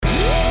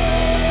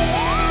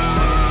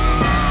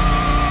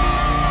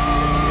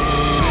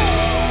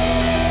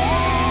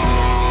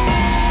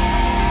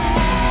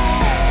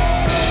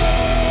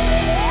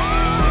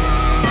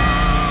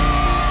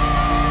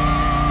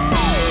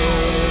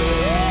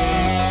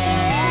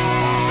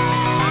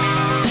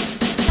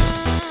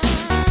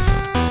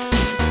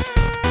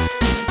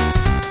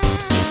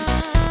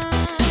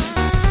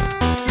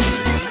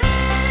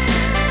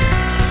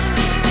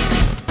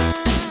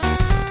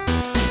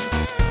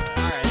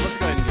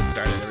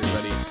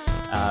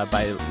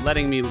by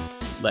letting me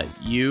let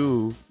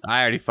you.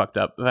 I already fucked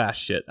up. Ah,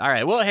 shit. All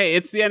right. Well, hey,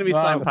 it's the Enemy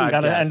Slime Podcast.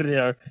 Gotta end it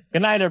here.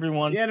 Good night,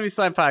 everyone. The Enemy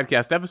Slime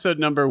Podcast, episode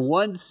number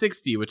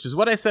 160, which is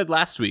what I said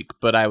last week,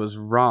 but I was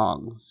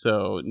wrong.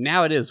 So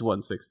now it is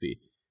 160.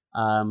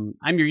 I'm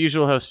your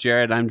usual host,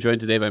 Jared. I'm joined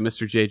today by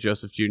Mr. J.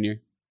 Joseph Jr.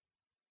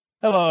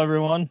 Hello,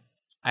 everyone.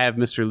 I have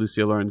Mr.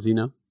 Lucio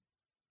Lorenzino.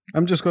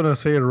 I'm just going to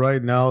say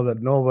right now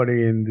that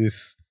nobody in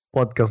this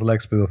podcast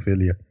likes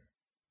pedophilia.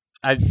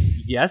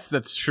 Yes,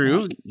 that's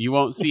true. You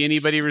won't see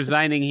anybody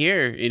resigning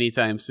here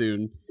anytime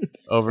soon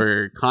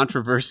over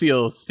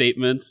controversial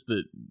statements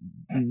that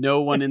no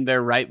one in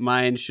their right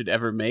mind should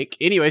ever make.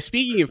 Anyway,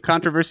 speaking of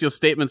controversial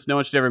statements no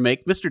one should ever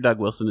make, Mr. Doug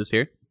Wilson is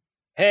here.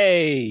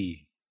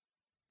 Hey!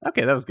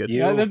 Okay, that was good.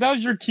 Yeah, that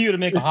was your cue to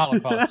make a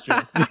Holocaust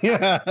joke.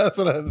 Yeah, that's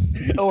what I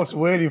was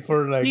waiting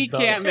for. Like He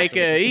can't make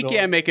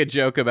a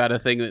joke about a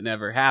thing that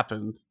never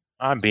happened.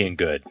 I'm being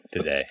good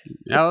today.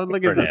 Oh,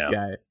 look at For this now.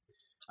 guy.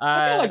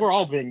 I feel like we're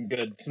all being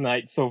good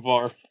tonight so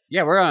far.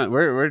 Yeah,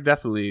 we're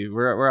definitely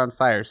on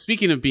fire.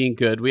 Speaking of being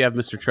good, we have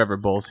Mr. Trevor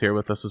Bowles here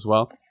with us as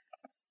well.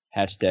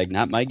 Hashtag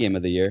not my game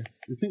of the year.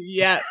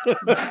 Yeah.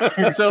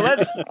 So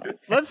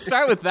let's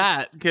start with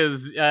that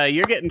because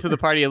you're getting to the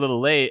party a little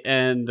late,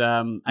 and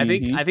I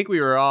think we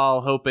were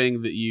all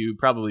hoping that you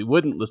probably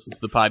wouldn't listen to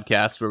the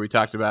podcast where we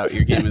talked about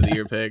your game of the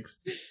year picks.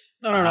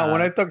 No.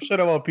 When I talk shit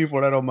about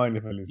people, I don't mind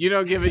if I listen. You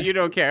don't give it. You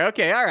don't care.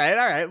 Okay. All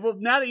right. Well,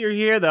 now that you're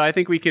here, though, I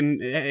think we can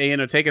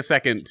take a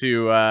second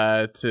to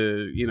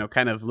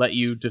kind of let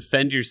you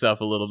defend yourself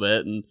a little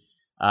bit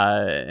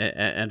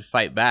and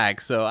fight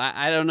back. So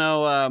I don't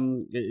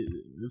know.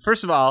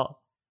 First of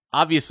all,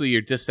 obviously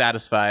you're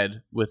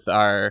dissatisfied with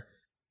our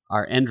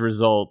end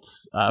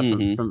results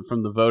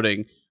from the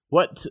voting.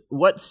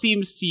 What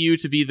seems to you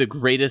to be the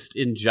greatest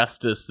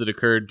injustice that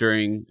occurred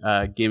during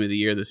Game of the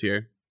Year this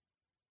year?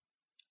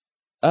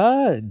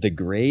 The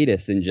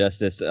greatest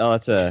injustice. Oh,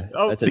 that's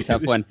a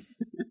tough one.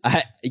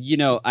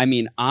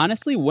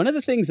 Honestly, one of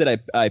the things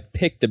that I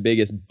picked the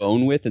biggest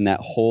bone with in that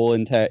whole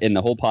in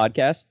the whole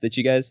podcast that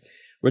you guys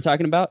were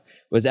talking about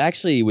was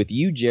actually with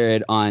you,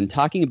 Jared, on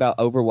talking about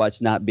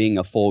Overwatch not being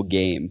a full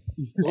game.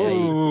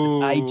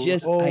 I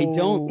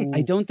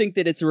don't think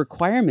that it's a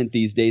requirement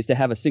these days to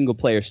have a single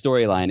player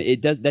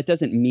storyline. That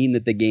doesn't mean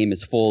that the game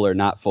is full or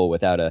not full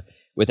without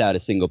a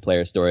single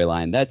player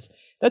storyline. That's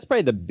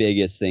probably the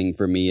biggest thing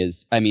for me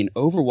is,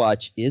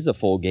 Overwatch is a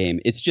full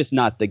game. It's just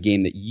not the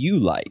game that you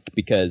like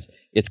because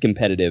it's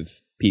competitive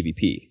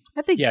PvP.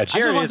 I think, yeah,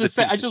 Jared I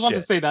just want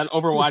to say that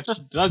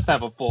Overwatch does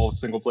have a full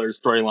single-player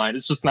storyline.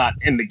 It's just not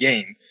in the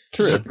game.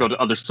 True. You have to go to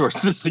other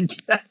sources to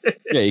get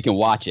it. Yeah, you can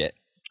watch it.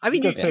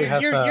 You could say it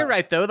has you're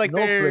right though. Like no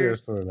player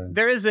storyline.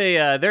 there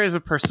is a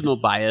personal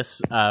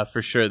bias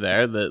for sure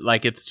there that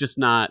like it's just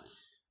not.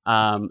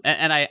 And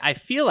I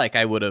feel like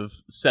I would have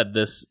said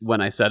this when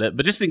I said it,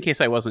 but just in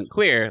case I wasn't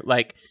clear,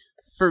 like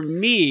for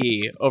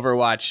me,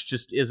 Overwatch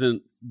just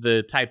isn't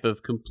the type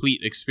of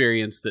complete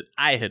experience that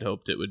I had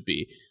hoped it would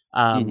be.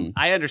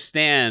 I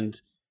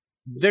understand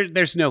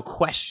there's no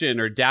question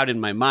or doubt in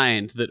my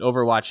mind that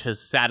Overwatch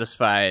has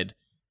satisfied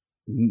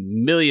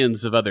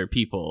millions of other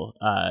people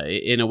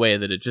in a way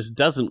that it just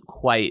doesn't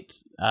quite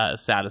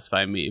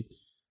satisfy me.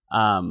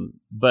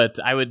 But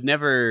I would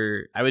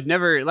never,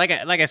 like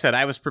I said,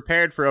 I was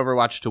prepared for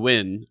Overwatch to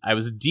win. I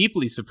was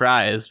deeply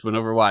surprised when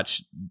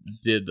Overwatch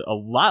did a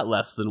lot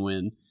less than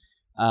win.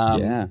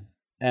 Yeah.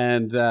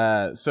 And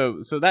so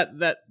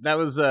that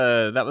was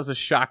a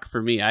shock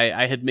for me.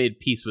 I had made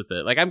peace with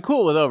it. Like I'm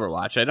cool with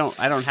Overwatch. I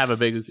don't have a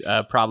big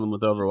problem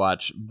with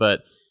Overwatch,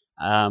 but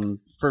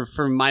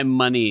for my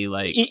money,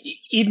 like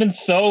Even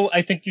so,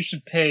 I think you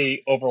should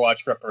pay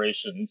Overwatch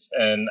reparations,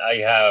 and I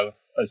have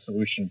a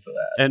solution for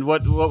that. And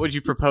what would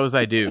you propose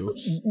I do?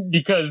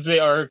 Because they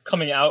are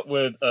coming out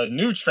with a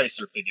new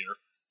Tracer figure,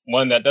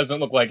 one that doesn't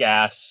look like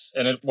ass,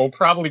 and it will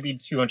probably be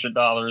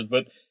 $200.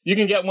 But you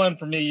can get one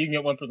for me, you can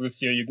get one for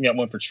Lucio, you can get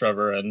one for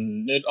Trevor,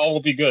 and it all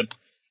will be good.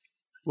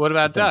 What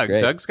about Doug?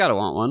 great. Doug's got to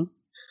want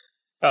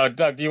one.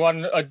 Doug, do you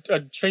want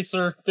a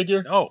Tracer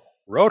figure? No,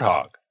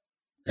 Roadhog.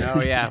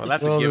 Oh yeah, well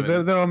that's a Well,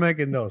 given. they're not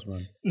making those,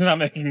 man. Not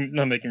making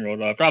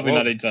Roadhog. Probably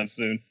not anytime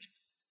soon.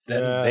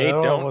 Then Yeah, they I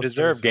don't know don't what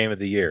deserve Tracer- Game of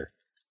the Year.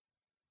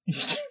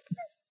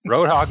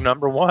 Roadhog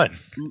number 1.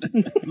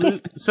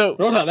 So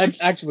Roadhog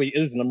actually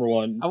is number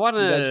one. I want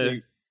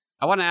to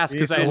ask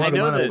because He's the I one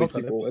know amount of that books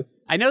on it.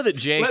 I know that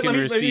Jay can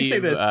receive. Let me say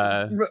this.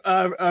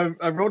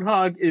 A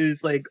Roadhog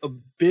is like a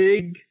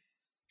big,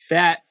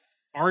 fat,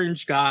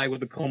 orange guy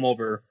with a comb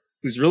over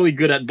who's really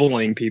good at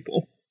bullying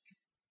people.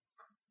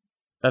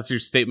 That's your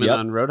statement Yep.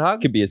 on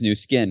Roadhog? Could be his new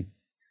skin.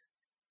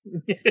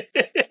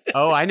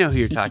 Oh, I know who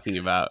you're talking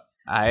about.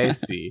 I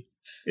see.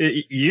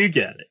 You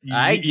get it.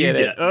 I You get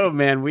it. Oh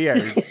man, we are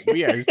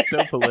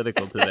so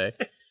political today.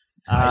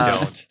 I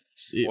don't.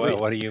 Wait,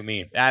 What do you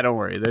mean? don't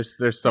worry.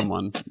 There's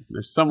someone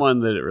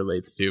that it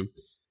relates to.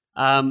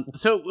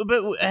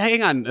 But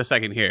hang on a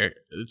second here.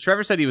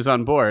 Trevor said he was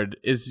on board.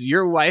 Is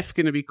your wife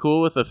going to be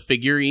cool with a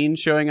figurine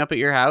showing up at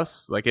your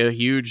house, like a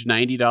huge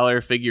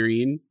 $90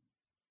 figurine?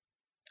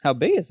 How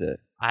big is it?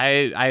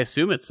 I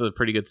assume it's a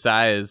pretty good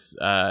size.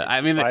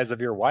 I mean, size of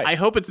your wife. I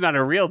hope it's not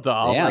a real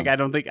doll. Damn. Like I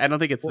don't think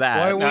it's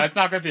that. Why No, it's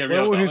not going to be a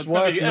real would doll. his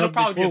wife It'll not be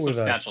probably be a cool with that?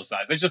 substantial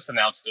size. They just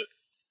announced it.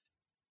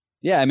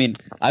 Yeah, I mean,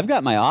 I've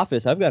got my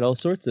office. I've got all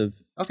sorts of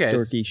Okay.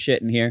 dorky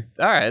shit in here.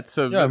 All right.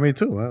 So Yeah, me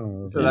too. I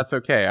don't know. so that's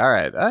okay. All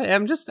right.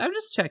 I'm just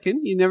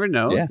checking. You never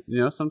know. Yeah.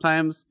 You know,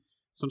 sometimes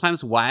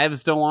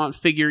wives don't want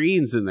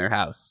figurines in their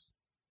house.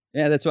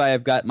 Yeah, that's why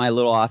I've got my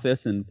little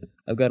office, and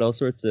I've got all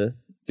sorts of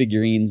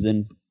figurines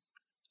and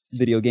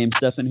video game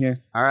stuff in here.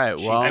 All right.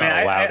 Well, I mean,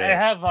 not allowed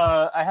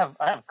in. I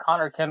have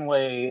Connor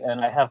Kenway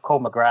and I have Cole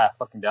McGrath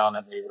looking down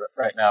at me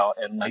right now,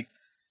 and like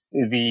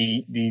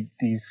the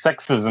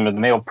sexism and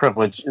male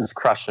privilege is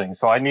crushing.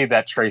 So I need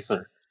that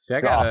tracer see, I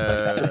to got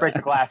offset that, to break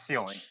the glass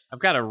ceiling. I've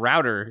got a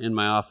router in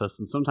my office,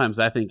 and sometimes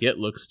I think it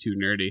looks too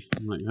nerdy.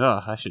 I'm like,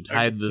 oh, I should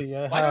hide this.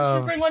 See, Why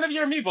don't you bring one of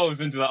your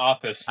amiibos into the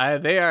office?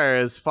 They are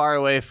as far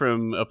away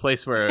from a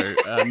place where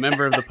a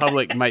member of the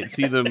public might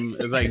see them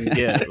as I can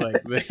get.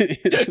 Like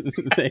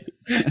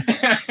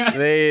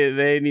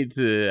they need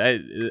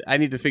to. I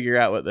need to figure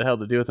out what the hell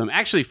to do with them.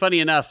 Actually, funny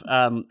enough,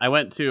 I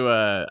went to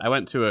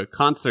a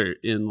concert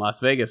in Las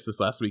Vegas this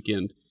last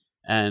weekend,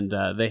 and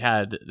they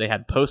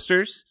had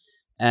posters,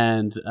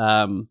 and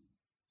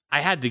I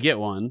had to get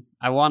one.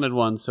 I wanted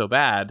one so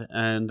bad,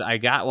 and I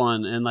got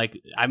one. And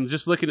like, I'm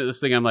just looking at this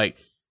thing. I'm like,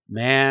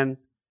 man,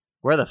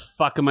 where the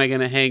fuck am I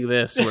gonna hang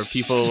this? Where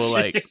people will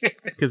like,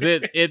 because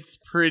it's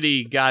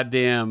pretty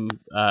goddamn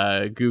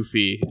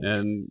goofy,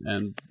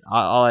 and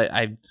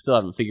I still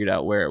haven't figured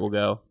out where it will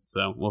go.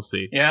 So we'll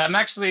see. Yeah, I'm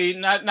actually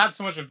not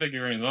so much a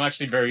figurine. I'm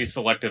actually very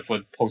selective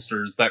with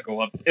posters that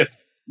go up, if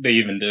they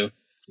even do.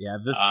 Yeah,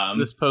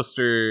 this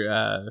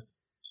poster.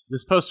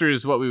 This poster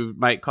is what we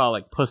might call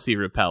like pussy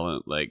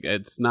repellent. Like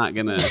it's not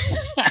going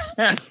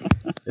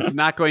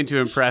to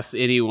impress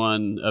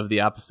anyone of the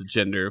opposite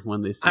gender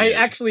when they see I it.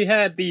 actually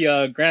had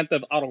the Grand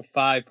Theft Auto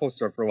 5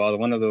 poster up for a while, the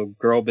one of the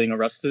girl being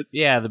arrested.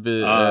 Yeah,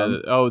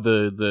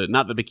 the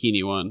not the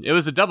bikini one. It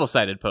was a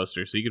double-sided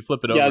poster, so you could flip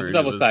it over. Yeah, and it's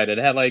double sided.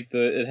 It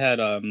had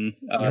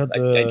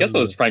I guess it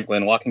was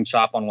Franklin walking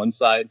chop on one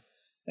side,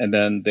 and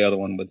then the other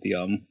one with the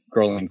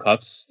girl in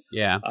cuffs.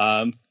 Yeah,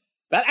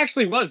 That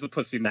actually was a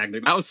pussy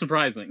magnet. That was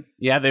surprising.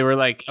 yeah. They were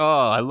like,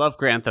 "Oh, I love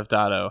Grand Theft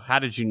Auto. How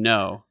did you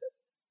know?"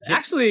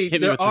 Actually, hit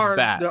me with this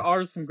bat. there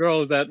are some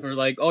girls that were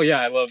like, "Oh yeah,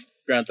 I love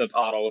Grand Theft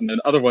Auto," and then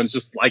other ones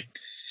just liked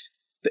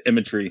the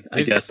imagery.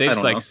 I guess they I just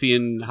don't like know.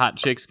 seeing hot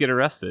chicks get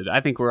arrested.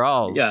 I think we've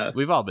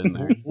all been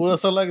there. Who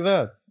else are like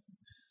that?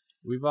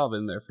 We've all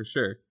been there for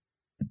sure.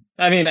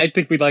 I mean, I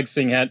think we like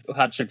seeing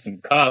hot chicks in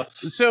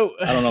cuffs. So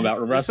I don't know about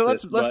arrested. So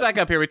let's but- back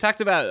up here. We talked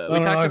about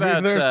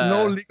If there's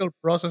no legal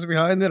process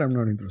behind it, I'm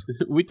not interested.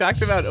 we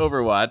talked about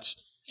Overwatch.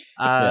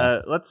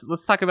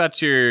 Let's talk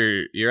about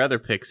your other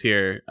picks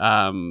here.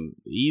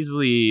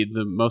 Easily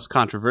the most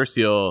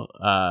controversial,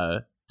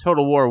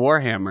 Total War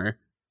Warhammer,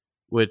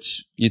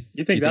 which You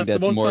think that's the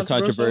most more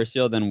controversial?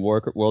 controversial than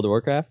World of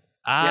Warcraft?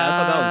 Yeah, I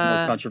thought that was the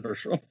most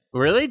controversial.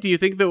 Really? Do you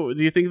think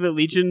that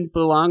Legion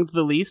belonged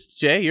the least,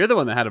 Jay? You're the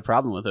one that had a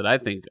problem with it. I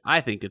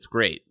think it's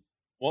great.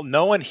 Well,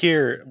 no one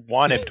here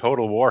wanted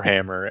Total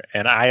Warhammer,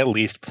 and I at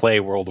least play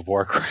World of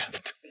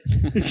Warcraft.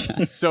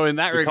 So in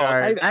that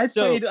regard, I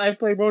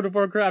played World of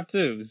Warcraft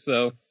too.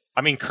 So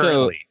I mean,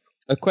 currently.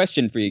 A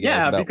question for you guys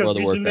yeah, about because World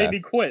of Legion made Warcraft. me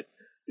quit.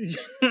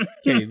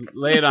 okay,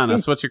 lay it on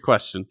us. What's your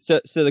question? So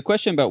the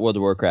question about World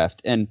of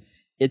Warcraft, and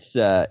it's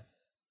I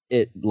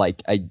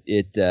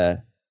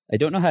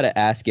don't know how to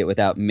ask it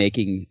without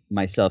making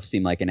myself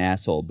seem like an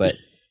asshole, but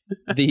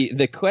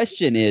the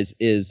question is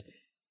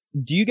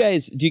do you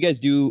guys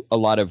do a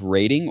lot of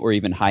raiding or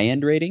even high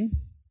end raiding?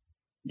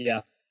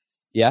 Yeah,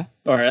 Yeah.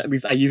 or at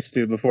least I used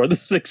to before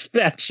this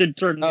expansion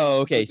turned.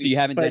 Oh, okay. So you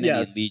haven't But done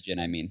yes. any Legion.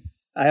 I mean,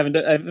 I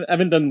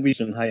haven't done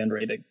Legion high end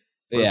rating.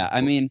 yeah. I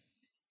mean,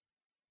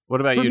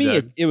 What about for you, me,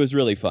 Doug? it was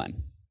really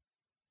fun.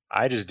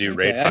 I just do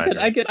Raid Okay,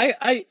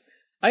 Finder.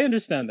 I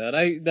understand that.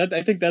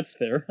 I think that's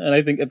fair, and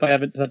I think if I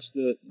haven't touched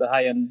the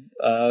high end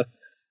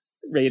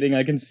rating,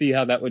 I can see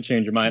how that would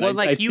change your mind. Well,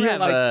 I you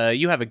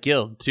feel have a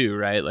guild too,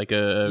 right? Like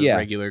a Yeah.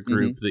 regular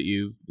group that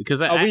you because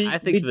we I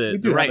think we do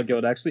the right have a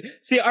guild actually.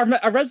 See, our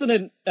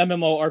resident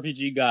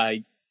MMORPG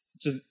guy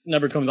just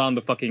never comes on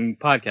the fucking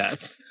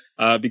podcast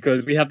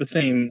because we're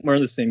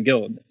in the same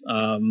guild.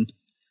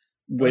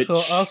 Which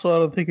Also, I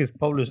don't think he's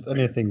published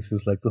anything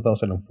since like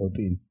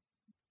 2014.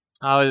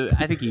 Oh,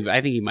 I think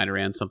he might have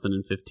ran something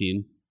in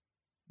 15,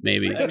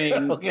 maybe. I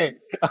mean, Okay,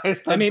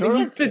 I mean,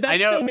 I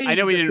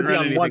know we didn't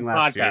run anything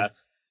last year.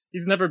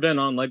 He's never been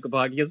on like a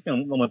podcast. He's been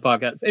on one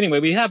podcast. Anyway,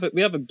 we have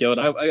a guild.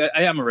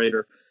 I am a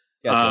raider,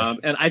 Gotcha.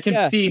 and I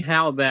can see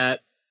how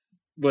that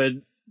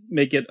would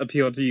make it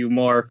appeal to you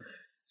more.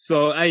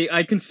 So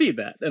I can see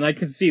that, and I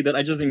can see that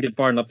I just didn't get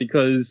far enough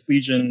because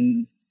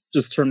Legion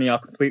just turned me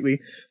off completely.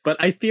 But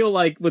I feel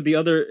like with the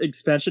other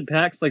expansion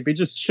packs, like they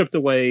just chipped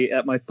away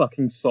at my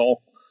fucking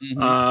soul.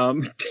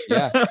 Mhm.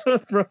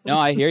 No,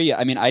 I hear you.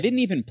 I mean, I didn't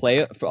even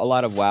play for a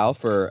lot of WoW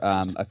for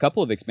a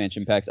couple of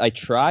expansion packs. I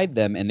tried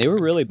them, and they were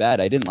really bad.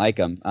 I didn't like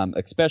them,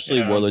 especially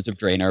Yeah. Warlords of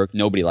Draenor.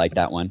 Nobody liked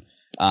that one.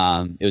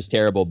 It was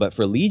terrible. But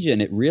for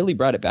Legion, it really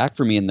brought it back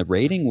for me, and the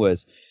rating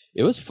was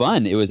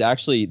fun. There was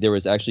actually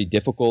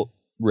difficult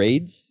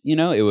raids.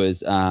 It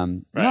was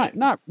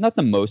not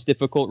the most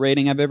difficult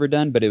raiding I've ever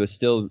done, but it was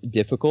still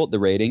difficult, the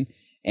raiding.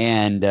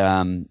 And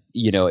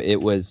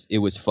it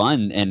was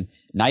fun. And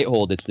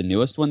Nighthold, it's the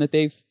newest one that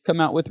they've come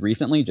out with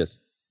recently,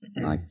 just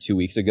like 2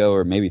 weeks ago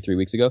or maybe 3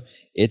 weeks ago.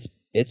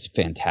 It's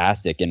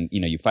fantastic. And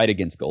you fight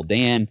against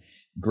Gul'dan,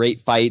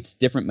 great fights,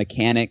 different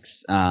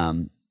mechanics.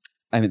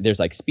 There's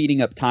like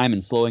speeding up time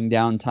and slowing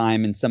down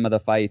time in some of the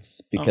fights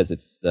because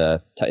it's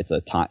a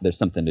time. There's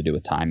something to do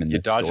with time in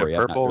the story. You dodge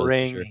a purple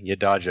ring, you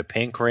dodge a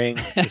pink ring.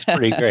 It's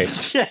pretty great.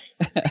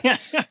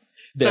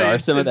 There are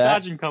some of that.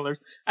 Dodging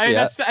colors. I'm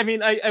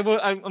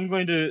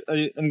going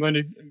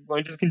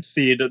to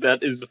concede that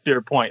is a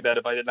fair point. That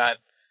if I did not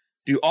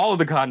do all of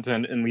the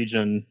content in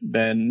Legion,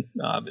 then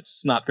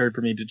it's not fair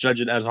for me to judge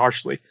it as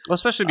harshly. Well,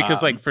 especially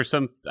because for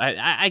some,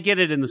 I get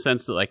it in the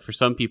sense that for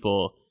some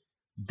people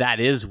that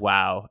is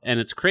WoW, and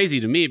it's crazy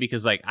to me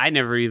because I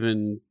never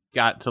even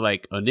got to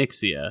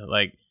Onyxia.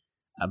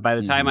 By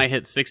the time I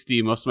hit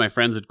 60, most of my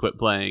friends had quit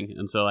playing,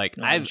 and so I've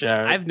never done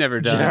I've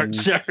never done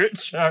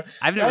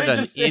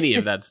any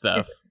of that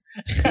stuff.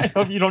 I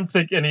hope you don't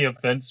take any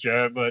offense,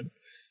 Jared, but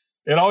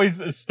it always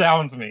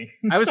astounds me.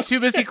 I was too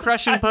busy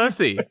crushing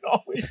pussy.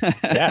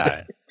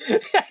 Yeah.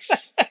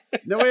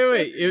 No,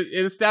 wait.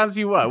 It astounds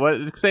you what?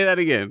 What? Say that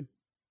again.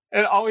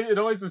 It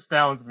always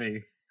astounds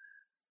me.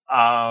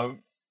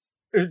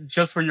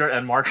 Just where your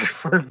end market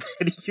for a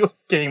video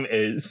game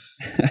is.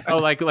 Oh,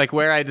 like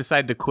where I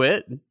decide to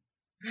quit?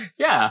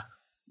 Yeah.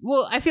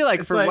 Well, I feel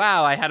like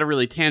WoW, I had a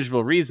really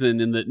tangible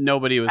reason in that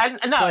nobody was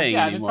playing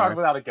anymore. It's hard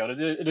without a guild.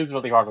 It is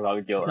really hard without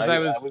a guild. Because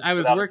I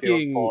was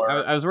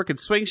working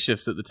swing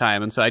shifts at the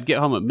time, and so I'd get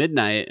home at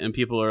midnight, and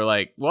people are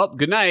like, "Well,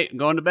 good night, I'm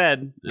going to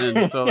bed."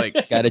 And so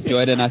got to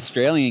join an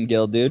Australian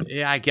guild, dude.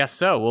 Yeah, I guess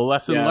so. Well,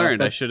 lesson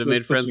learned. I should have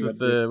made friends with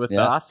the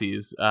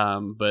Aussies.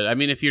 But I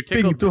mean, if you're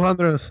tickled,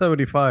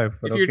 275.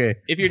 But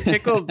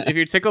if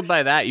you're tickled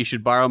by that, you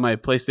should borrow my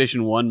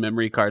PlayStation 1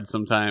 memory card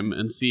sometime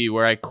and see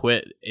where I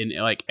quit in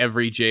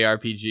every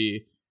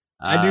JRPG.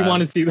 I do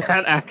want to see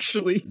that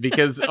actually,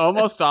 because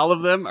almost all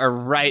of them are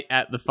right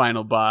at the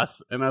final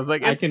boss, and I was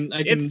like,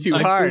 it's too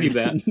hard.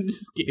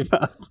 Just gave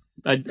up.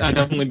 I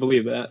definitely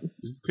believe that.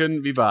 Just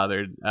couldn't be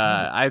bothered.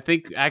 I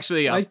think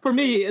actually, for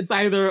me, it's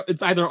either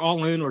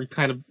all in or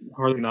kind of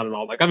hardly not at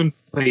all. I haven't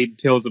played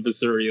Tales of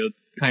Vesperia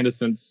kind of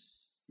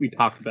since we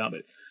talked about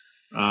it.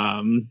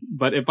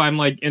 But if I'm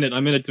in it,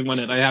 I'm in it to win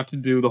it. I have to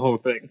do the whole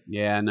thing.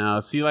 Yeah, no.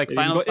 See,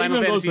 Final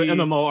Fantasy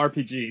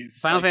MMORPGs.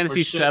 Final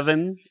Fantasy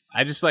 7,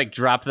 I just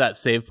dropped that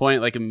save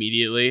point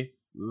immediately.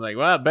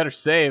 Well, better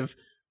save,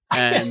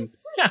 and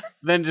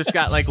then just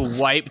got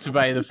wiped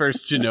by the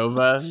first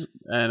Genova,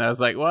 and I was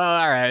like, well,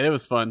 all right, it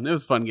was fun. It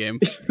was a fun game.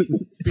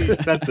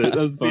 That's it. That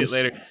was fun. See it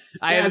later.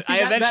 I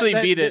eventually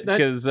beat it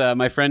because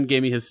my friend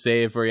gave me his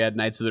save where he had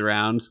Knights of the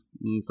Round,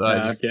 and so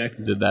I just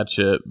did that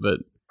shit. But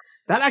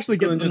that actually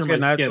gets under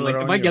my skin.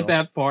 If I get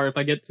that far, if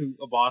I get to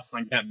a boss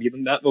and I can't beat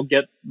them, that will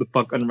get the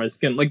fuck under my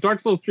skin.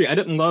 Dark Souls 3, I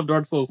didn't love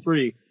Dark Souls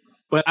 3,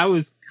 but I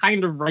was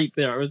kind of right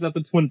there. I was at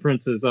the Twin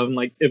Princes. I'm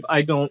if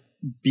I don't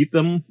beat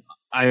them,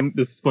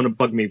 this is going to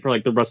bug me for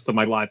the rest of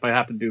my life. I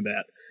have to do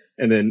that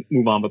and then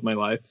move on with my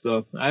life.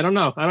 So I don't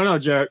know,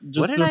 Jared.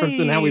 Just difference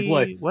in how we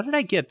play. What did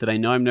I get that I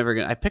know I'm never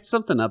gonna? I picked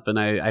something up and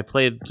I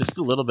played just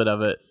a little bit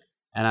of it.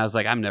 And I was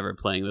like, I'm never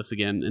playing this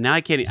again. And now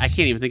I can't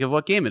even think of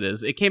what game it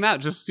is. It came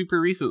out just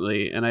super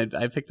recently, and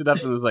I picked it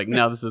up and was like,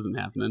 no, this isn't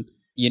happening.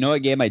 You know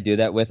what game I do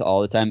that with all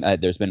the time?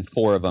 There's been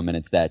 4 of them, and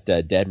it's that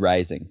Dead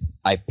Rising.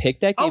 I pick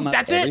that game up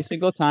every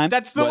single time.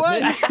 That's the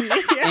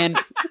one.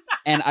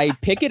 And I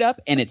pick it up,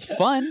 and it's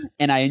fun,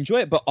 and I enjoy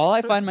it. But all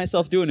I find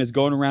myself doing is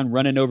going around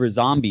running over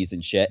zombies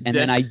and shit, and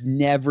then I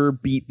never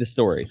beat the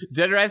story.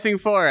 Dead Rising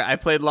 4, I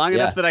played long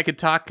enough that I could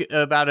talk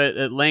about it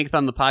at length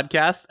on the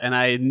podcast, and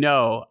I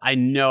know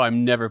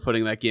I'm never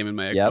putting that game in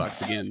my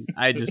Xbox again.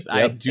 I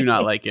do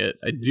not like it.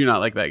 I do not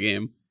like that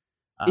game.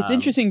 It's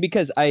interesting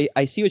because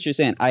I see what you're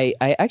saying. I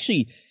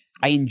actually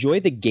enjoy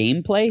the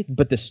gameplay,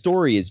 but the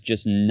story is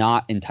just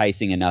not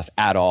enticing enough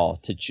at all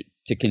to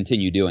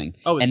continue doing.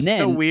 Oh, it's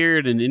so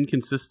weird and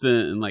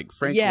inconsistent, and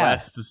Frank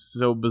West is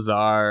so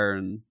bizarre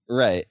and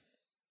right.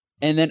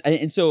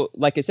 And so,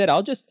 like I said,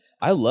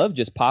 I love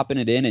just popping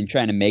it in and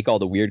trying to make all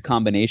the weird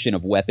combination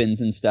of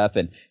weapons and stuff,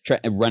 and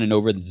running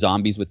over the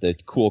zombies with the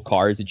cool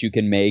cars that you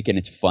can make, and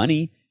it's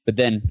funny. But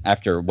then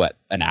after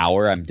an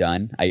hour, I'm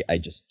done.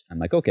 I'm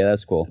like, okay,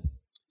 that's cool.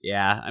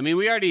 Yeah, I mean,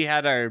 we already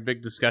had our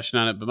big discussion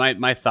on it, but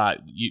my thought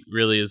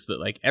really is that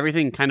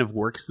everything kind of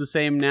works the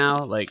same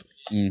now.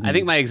 I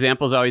think my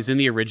example is always in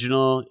the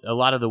original. A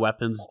lot of the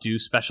weapons do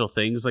special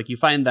things. You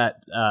find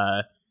that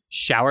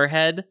shower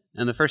head,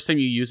 and the first time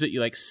you use it,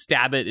 you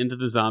stab it into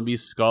the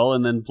zombie's skull,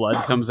 and then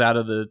blood comes out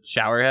of the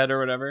shower head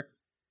or whatever.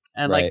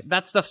 And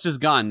that stuff's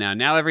just gone now.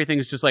 Now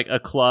everything's just a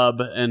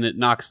club, and it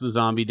knocks the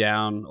zombie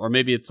down, or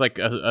maybe it's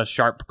a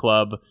sharp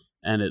club,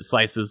 and it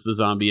slices the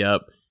zombie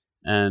up.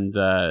 and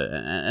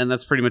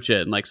that's pretty much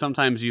it. And like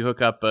sometimes you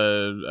hook up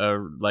a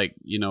like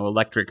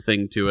electric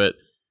thing to it,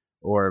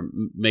 or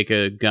make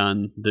a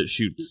gun that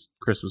shoots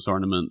Christmas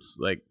ornaments.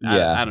 Like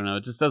I don't know,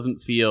 it just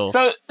doesn't feel.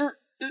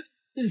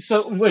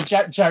 So wait,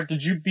 Jared,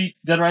 did you beat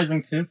Dead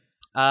Rising 2?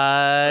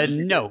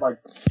 No,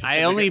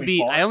 I only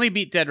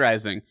beat Dead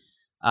Rising.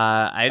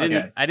 I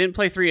didn't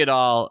play 3 at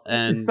all,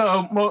 and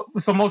so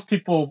most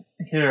people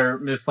here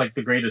miss like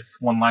the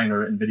greatest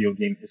one-liner in video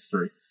game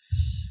history.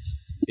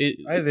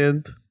 I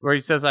didn't. Where he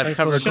says, "I've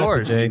covered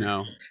doors,"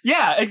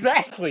 Yeah,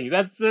 exactly.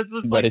 That's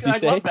what does he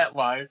say? Love that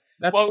line.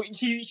 Well,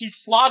 he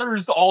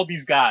slaughters all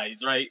these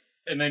guys, right?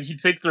 And then he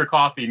takes their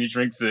coffee and he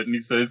drinks it, and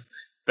he says,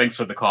 "Thanks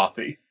for the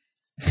coffee."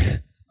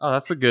 Oh,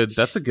 that's a good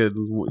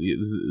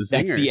zinger.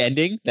 That's the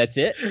ending. That's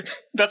it.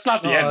 That's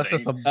not the ending. That's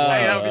just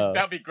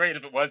that'd be great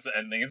if it was the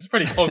ending. It's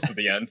pretty close to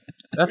the end.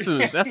 That's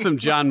some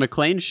John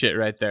McClane shit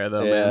right there,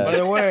 though, Yeah. man. By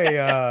the way,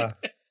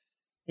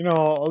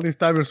 all this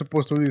time you're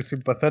supposed to be a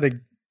sympathetic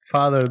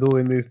father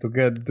doing this to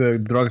get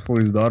drugs for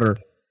his daughter.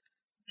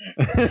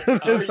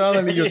 Then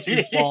suddenly you're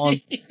James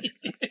Bond.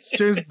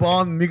 James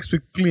Bond mixed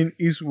with Clint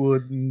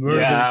Eastwood,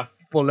 murdering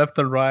people left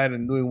and right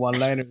and doing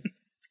one-liners.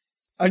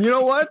 And you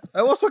know what?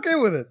 I was okay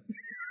with it.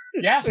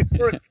 Yeah.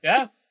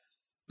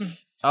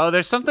 Oh,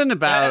 there's something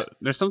about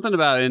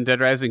in Dead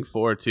Rising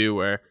 4 too,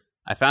 where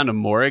I found a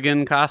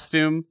Morrigan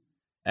costume,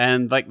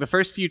 and like the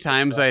first few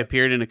times I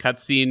appeared in a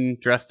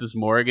cutscene dressed as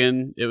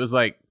Morrigan, it was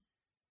like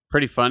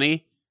pretty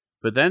funny,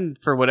 but then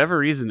for whatever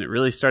reason, it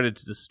really started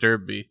to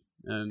disturb me,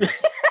 and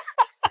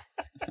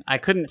I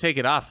couldn't take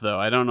it off though.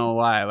 I don't know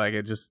why. Like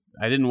I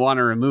didn't want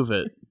to remove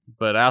it,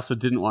 but I also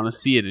didn't want to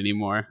see it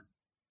anymore.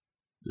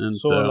 And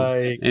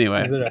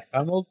anyway, is there a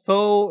camel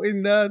toe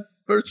in that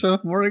version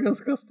of Morrigan's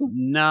costume?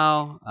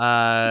 No,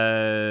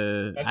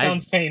 that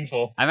sounds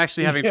painful. I'm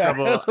actually having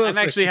trouble. I'm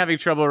actually having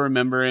trouble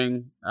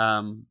remembering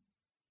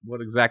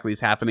what exactly is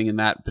happening in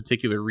that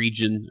particular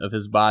region of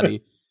his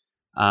body.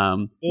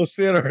 We'll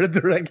see it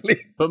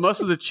directly. But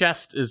most of the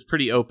chest is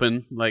pretty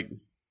open. Like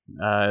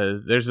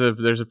there's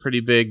a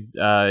pretty big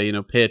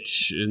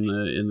pitch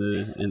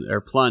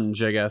or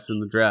plunge, I guess,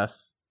 in the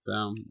dress.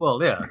 So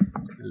yeah,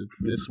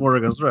 it's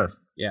Morrigan's dress.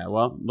 Yeah,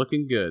 well,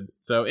 looking good.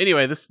 So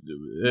anyway, this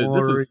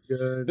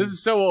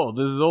is so old.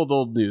 This is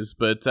old news.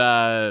 But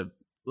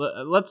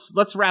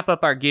let's wrap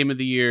up our Game of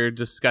the Year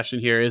discussion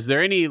here. Is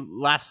there any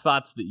last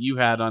thoughts that you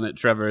had on it,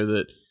 Trevor?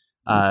 That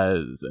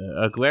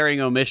a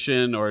glaring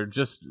omission, or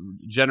just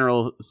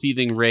general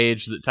seething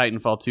rage that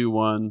Titanfall 2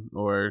 won,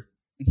 or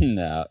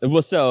no?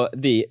 Well, so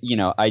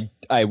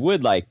I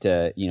would like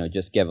to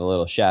just give a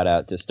little shout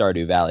out to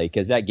Stardew Valley,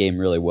 because that game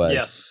really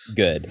was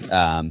good.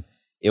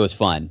 It was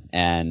fun,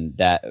 and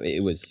that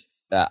it was.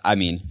 I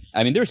mean,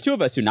 there was 2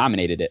 of us who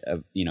nominated it.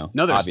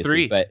 No, there's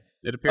 3. But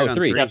it appeared on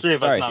 3. Yeah, 3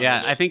 of us. Sorry.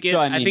 Yeah, I think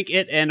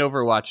it and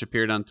Overwatch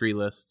appeared on 3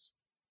 lists.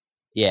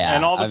 Yeah,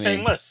 and all the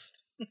same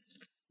list.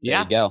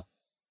 Yeah, there you go.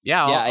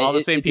 Yeah, all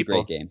the same it's people. A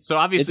great game. So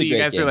obviously you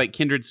guys game. are like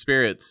kindred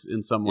spirits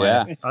in some way.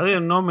 Yeah. I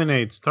didn't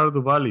nominate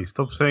Stardew Valley.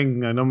 Stop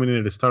saying I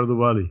nominated Stardew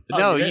Valley.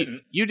 No, you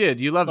you did.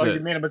 You loved it.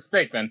 You made a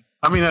mistake then.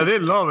 I mean, I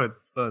did love it,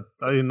 but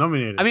I didn't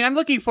nominate it. I mean, I'm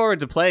looking forward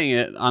to playing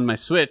it on my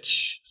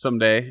Switch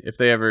someday if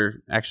they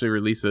ever actually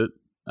release it.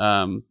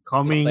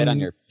 coming Play it on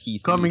your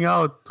PC. Coming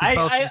out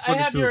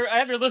 2022. I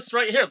have your list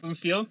right here,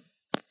 Lucio.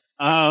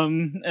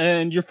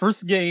 And your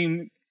first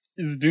game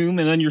is Doom,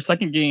 and then your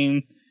second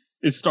game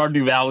is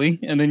Stardew Valley,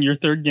 and then your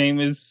third game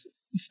is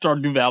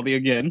Stardew Valley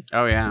again.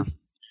 Oh yeah,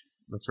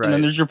 that's right. And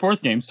then there's your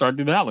fourth game,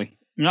 Stardew Valley.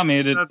 You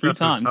nominated it 3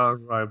 times.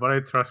 Right, but I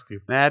trust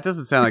you. Nah, it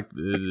doesn't sound like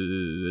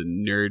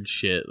nerd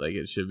shit like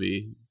it should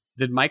be.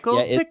 Did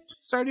Michael pick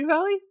Stardew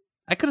Valley?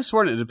 I could have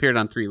sworn it appeared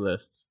on 3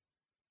 lists.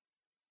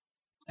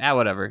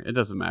 Whatever. It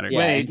doesn't matter. Yeah,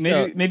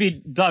 Wait, maybe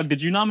Doug,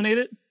 did you nominate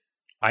it?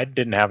 I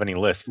didn't have any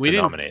lists to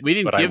nominate, we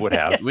didn't but I would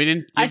have. We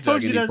didn't. I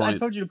told you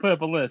to put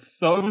up a list,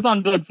 so it was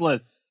on Doug's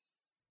list.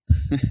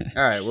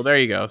 All right, well there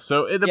you go.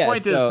 So the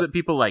point is that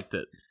people liked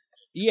it.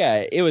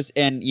 Yeah, it was,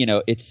 and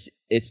it's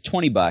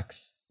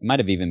 $20. It might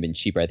have even been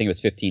cheaper. I think it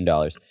was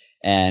 $15,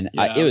 and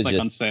it was like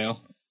just on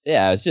sale.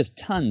 Yeah, it was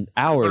just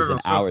hours and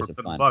hours of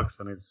fun. $10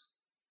 and it's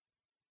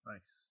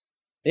nice.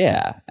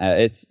 Yeah,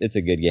 it's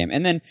a good game.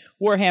 And then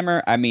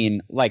Warhammer, I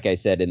mean, like I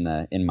said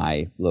in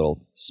my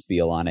little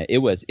spiel on it, it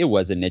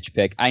was a niche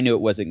pick. I knew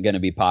it wasn't going to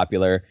be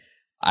popular.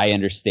 I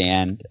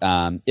understand.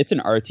 It's an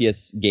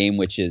RTS game,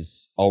 which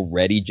is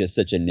already just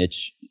such a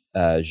niche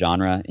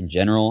genre in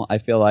general, I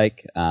feel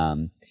like.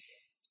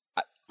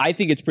 I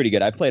think it's pretty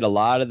good. I've played a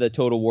lot of the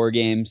Total War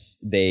games.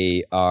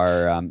 They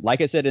are, like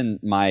I said in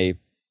my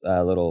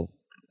little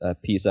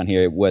piece on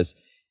here, it was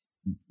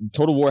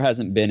Total War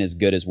hasn't been as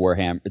good as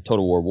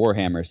Total War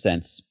Warhammer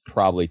since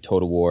probably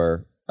Total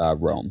War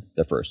Rome,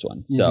 the first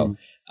one. So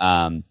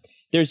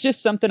there's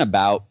just something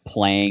about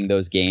playing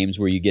those games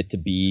where you get to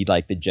be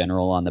like the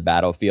general on the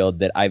battlefield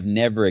that I've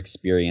never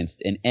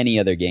experienced in any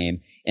other game.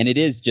 And it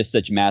is just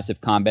such massive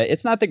combat.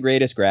 It's not the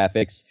greatest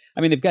graphics.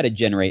 I mean, they've got to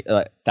generate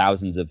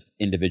thousands of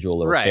individual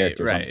little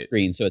characters on the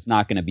screen, so it's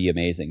not going to be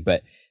amazing.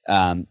 But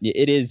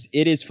it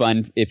is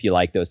fun if you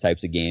like those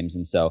types of games.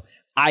 And so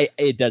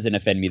it doesn't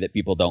offend me that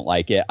people don't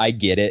like it. I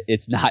get it.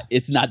 It's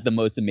not the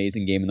most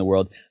amazing game in the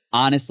world.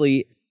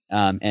 Honestly,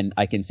 and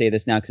I can say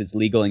this now because it's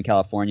legal in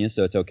California,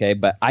 so it's okay.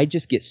 But I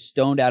just get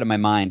stoned out of my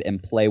mind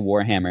and play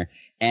Warhammer,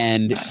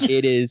 and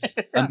it is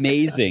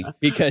amazing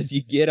because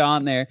you get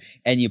on there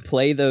and you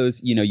play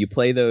those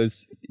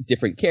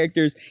different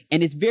characters,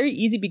 and it's very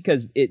easy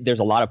because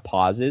there's a lot of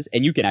pauses,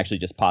 and you can actually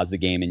just pause the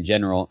game in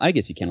general. I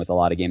guess you can with a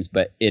lot of games,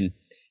 but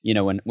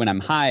when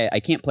I'm high,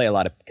 I can't play a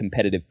lot of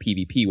competitive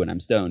PvP when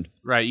I'm stoned.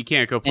 Right, you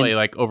can't go play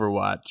like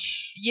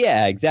Overwatch.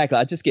 Yeah, exactly.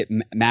 I just get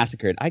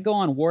massacred. I go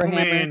on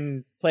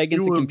Warhammer, play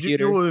against a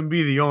computer. You wouldn't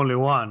be the only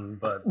one,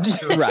 but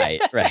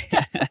right.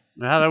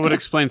 Well, that would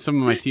explain some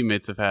of my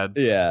teammates have had.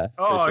 Yeah.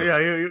 Oh yeah,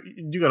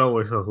 you gotta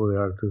always know who they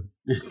are too.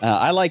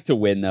 I like to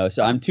win though,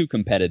 so I'm too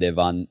competitive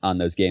on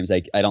those games.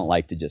 I don't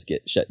like to just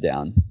get shut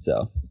down.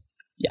 So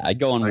yeah, I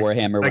go on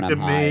Warhammer when I'm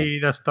high. Like the Mei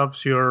that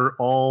stops your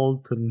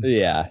ult and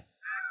yeah.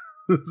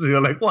 So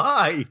you're like,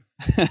 why?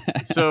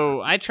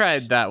 So I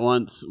tried that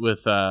once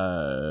with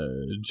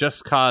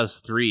Just Cause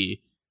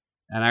 3,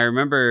 and I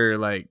remember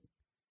like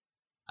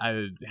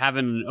I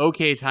having an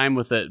okay time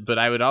with it, but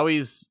I would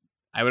always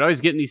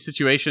get in these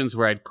situations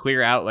where I'd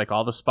clear out like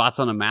all the spots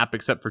on a map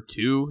except for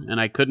 2, and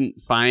I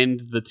couldn't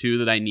find the 2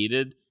 that I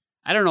needed.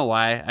 I don't know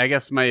why. I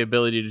guess my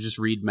ability to just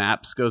read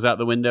maps goes out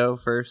the window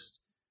first,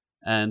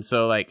 and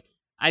so like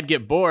I'd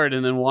get bored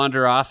and then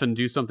wander off and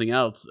do something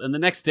else. And the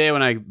next day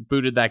when I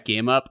booted that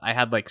game up, I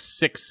had like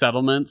 6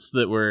 settlements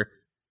that were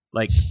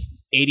like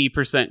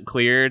 80%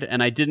 cleared,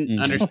 and I didn't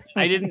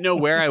I didn't know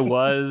where I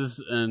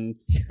was, and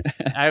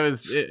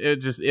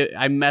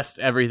I messed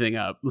everything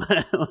up.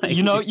 Like,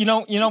 you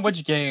know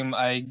which game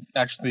I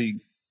actually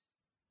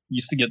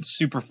used to get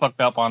super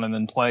fucked up on and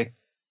then play?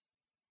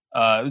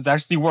 It was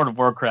actually World of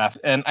Warcraft,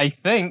 and I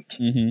think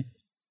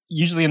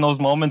usually in those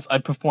moments I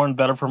performed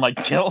better for my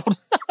guild.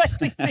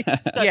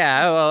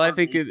 Yeah, well, I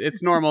think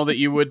it's normal that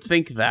you would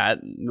think that,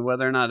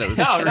 whether or not it was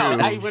true. No,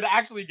 I would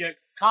actually get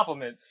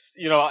compliments,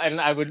 and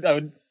I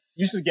would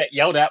usually get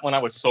yelled at when I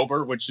was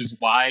sober, which is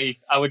why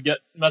I would get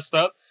messed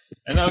up.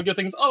 And I would get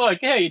things,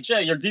 like, hey,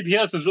 Jay, your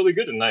DPS is really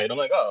good tonight. I'm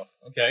like, oh,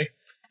 okay.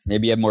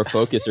 Maybe you have more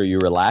focus or you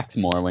relax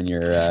more when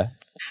you're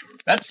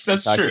That's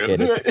true.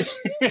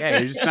 Yeah,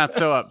 you're just not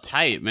so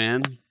uptight,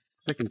 man.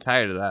 Sick and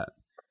tired of that.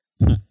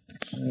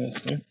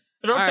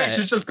 The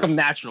rotations just come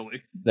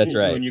naturally. That's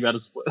right. When you got to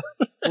split.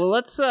 Well,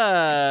 let's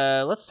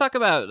talk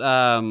about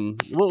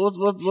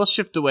we'll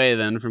shift away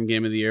then from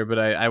Game of the Year, but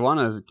I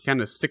want to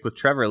kind of stick with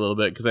Trevor a little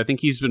bit because I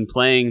think he's been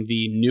playing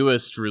the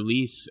newest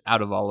release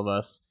out of all of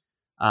us.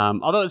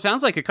 Although it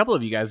sounds like a couple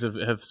of you guys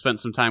have spent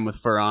some time with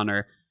For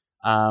Honor.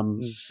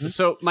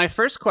 So my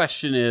first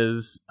question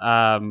is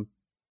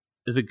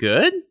it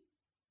good?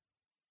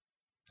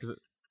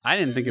 I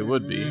didn't think it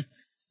would be.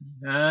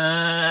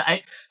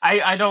 I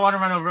don't want to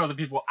run over other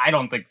people. I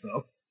don't think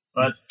so,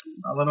 but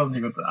I'll let them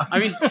do with that.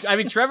 I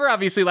mean, Trevor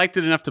obviously liked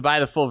it enough to buy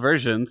the full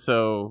version.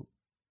 So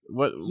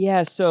what?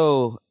 Yeah.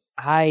 So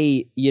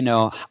I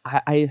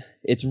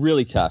it's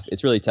really tough.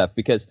 It's really tough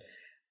because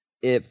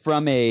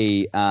from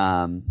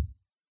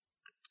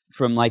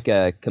like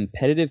a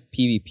competitive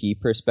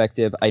PvP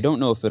perspective, I don't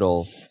know if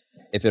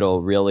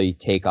it'll really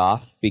take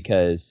off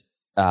because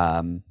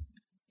it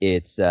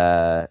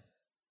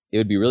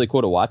would be really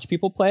cool to watch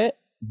people play it.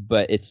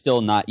 But it's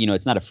still not,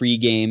 it's not a free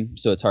game,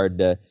 so it's hard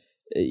to,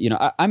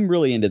 I'm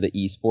really into the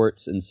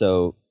esports, and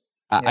so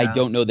I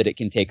don't know that it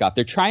can take off.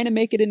 They're trying to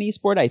make it an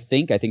esport, I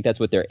think that's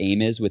what their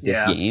aim is with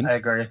this game. I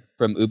agree.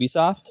 From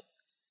Ubisoft.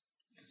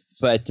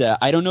 But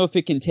I don't know if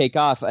it can take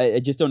off. I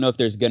just don't know if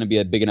there's going to be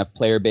a big enough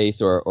player base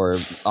or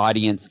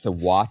audience to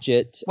watch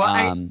it. Well,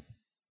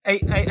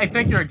 I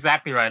think you're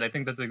exactly right. I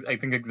think that's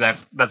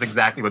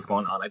exactly what's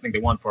going on. I think they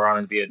want For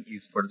Honor to be an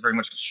esport. It's very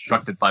much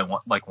constructed by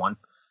one.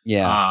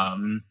 Yeah.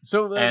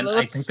 So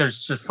I think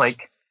there's just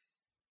like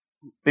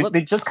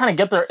they just kind of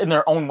get there in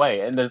their own way,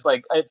 and there's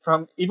like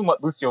from even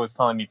what Lucio was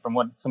telling me from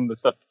what some of the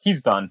stuff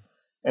he's done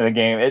in the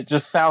game, it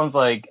just sounds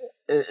like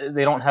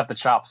they don't have the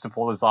chops to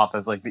pull this off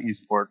as like the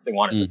esport they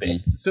want it to be.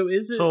 So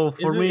is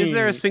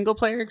there a single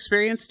player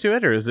experience to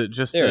it, or is it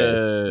just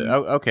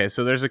okay?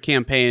 So there's a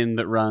campaign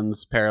that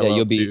runs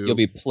parallel. Yeah, you'll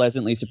be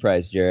pleasantly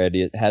surprised, Jared.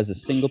 It has a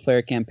single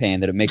player campaign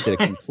that it makes it a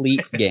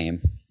complete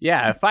game.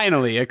 Yeah,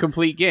 finally a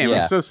complete game.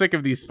 Yeah. I'm so sick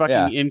of these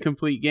fucking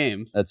incomplete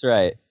games. That's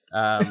right.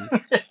 And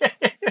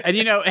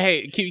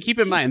hey, keep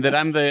in mind that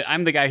I'm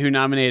the guy who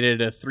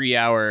nominated a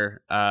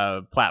 3-hour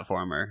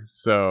platformer.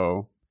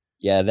 So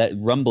yeah, that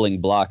rumbling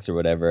blocks or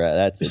whatever,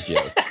 that's a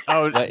joke.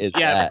 Oh, what is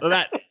yeah,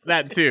 that?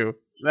 that too.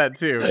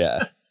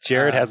 Yeah.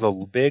 Jared has a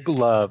big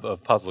love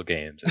of puzzle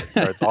games. It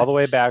starts all the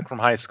way back from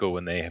high school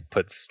when they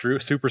put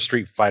Super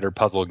Street Fighter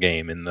puzzle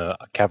game in the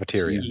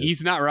cafeteria.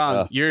 He's not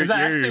wrong. Is that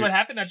actually what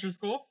happened at your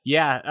school?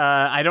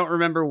 Yeah, I don't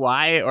remember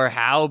why or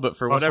how, but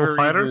for Puzzle whatever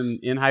fighters? reason,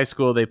 in high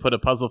school they put a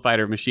puzzle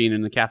fighter machine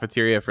in the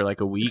cafeteria for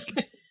like a week,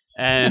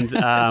 and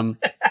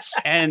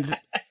and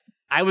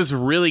I was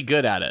really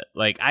good at it.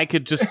 Like I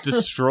could just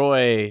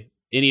destroy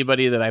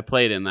anybody that I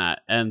played in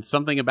that, and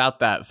something about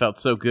that felt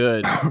so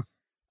good.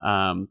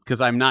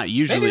 Because I'm not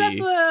usually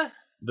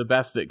the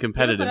best at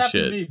competitive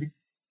shit.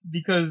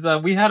 Because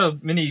we had a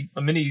mini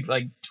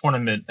like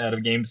tournament at a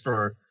game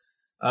store.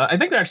 I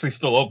think they're actually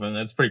still open.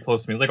 That's pretty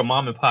close to me. It's like a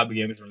mom and pop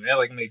game store. They had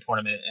like a mini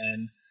tournament,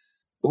 and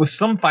it was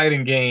some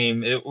fighting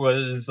game. It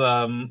was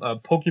a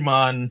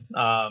Pokemon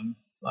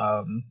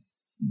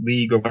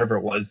League or whatever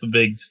it was, the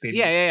big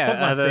stadium. Yeah.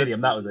 Pokemon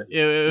Stadium, that was it.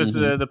 It was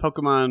the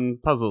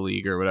Pokemon Puzzle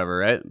League or whatever,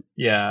 right?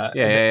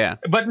 Yeah.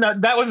 But no,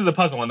 that wasn't the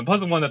puzzle one. The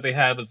puzzle one that they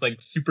had was like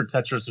Super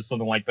Tetris or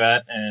something like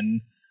that,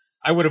 and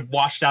I would have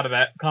washed out of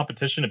that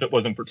competition if it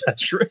wasn't for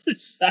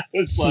Tetris. That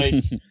was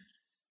like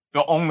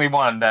the only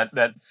one that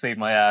saved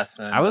my ass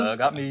and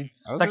got me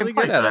second really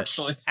place, good at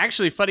actually. it.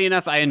 Actually, funny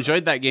enough, I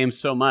enjoyed that game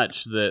so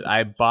much that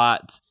I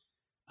bought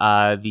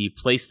the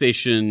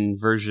PlayStation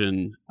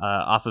version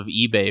off of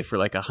eBay for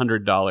like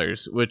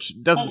 $100, which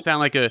doesn't sound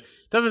like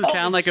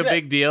a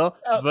big deal,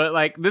 but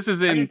like this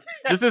is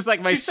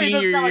like my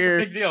senior year.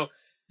 Like a big deal.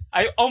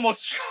 I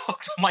almost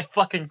choked on my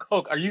fucking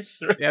Coke. Are you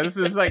serious? Yeah, this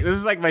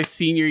is like my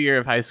senior year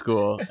of high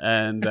school,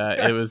 and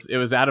it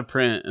was out of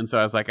print, and so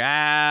I was like,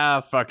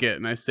 fuck it,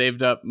 and I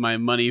saved up my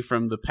money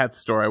from the pet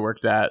store I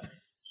worked at,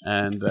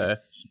 and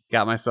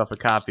got myself a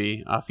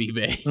copy off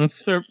eBay.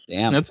 That's fair.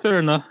 Damn. That's fair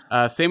enough.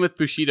 Same with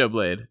Bushido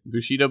Blade.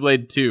 Bushido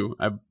Blade 2.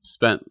 I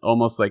spent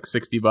almost like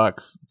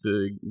 $60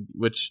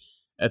 which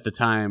at the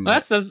time.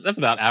 That's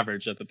about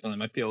average at the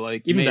time. I feel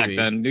like even Maybe.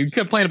 back then, you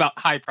complain about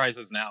high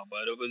prices now,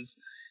 but it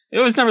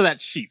was never that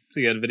cheap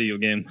to get a video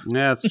game.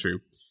 Yeah, that's true.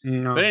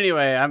 No. But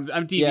anyway,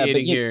 I'm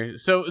deviating here.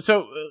 So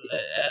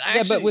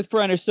Yeah, but with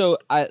For Honor, so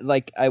I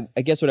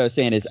guess what I was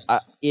saying is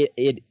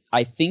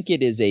I think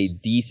it is a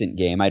decent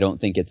game. I don't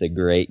think it's a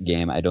great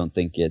game. I don't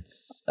think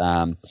it's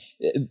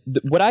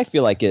what I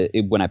feel like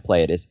when I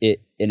play it is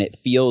it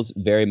feels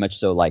very much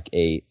so like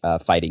a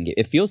fighting game.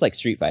 It feels like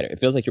Street Fighter. It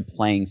feels like you're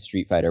playing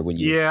Street Fighter when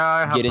you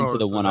get into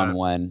the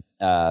one-on-one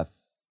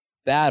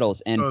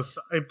battles. And because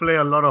I play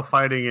a lot of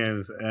fighting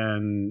games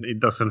and it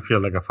doesn't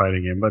feel like a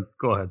fighting game. But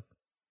go ahead.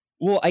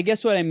 well, I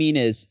guess what I mean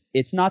is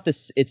it's not the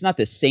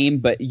same,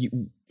 but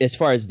as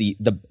far as the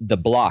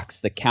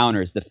blocks, the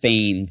counters, the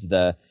feigns,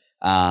 the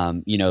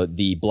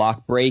the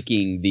block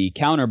breaking, the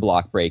counter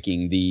block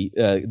breaking, the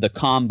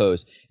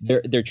combos.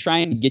 They're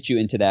trying to get you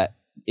into that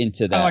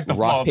like the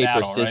rock paper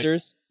battle,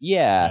 scissors. Right?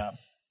 Yeah.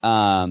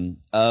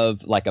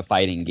 Of like a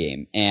fighting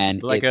game,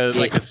 and like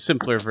a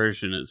simpler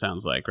version, it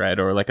sounds like, right?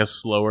 Or like a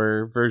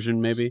slower version,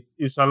 maybe.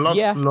 It's a lot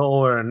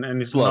slower and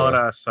it's Slower.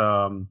 not as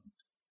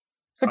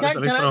So can I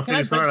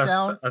break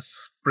down?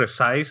 as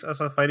precise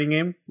as a fighting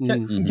game.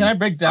 Can I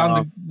break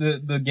down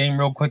the game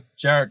real quick,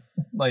 Jared?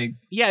 Like,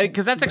 yeah,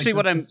 because that's actually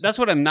that's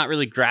what I'm not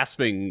really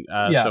grasping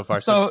so far.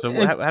 So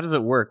how does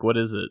it work? What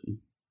is it?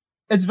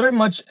 It's very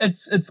much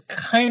it's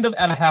kind of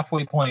at a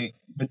halfway point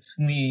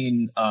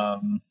between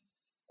kind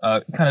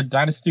of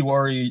Dynasty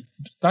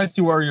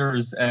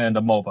Warriors and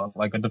a MOBA,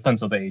 like a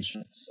Defense of the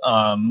Ancients.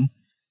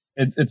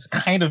 It's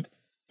kind of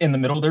in the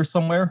middle there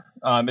somewhere.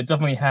 It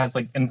definitely has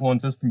like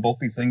influences from both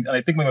these things, and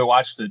I think when we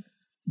watched it,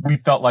 we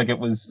felt like it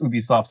was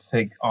Ubisoft's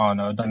take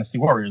on Dynasty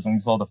Warriors when we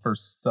saw the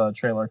first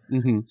trailer.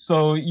 Mm-hmm.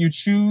 So you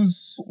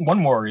choose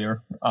one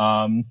warrior.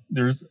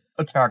 There's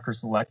a character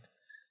select,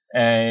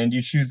 and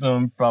you choose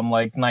them from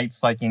like knights,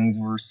 Vikings,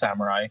 or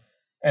samurai.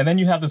 And then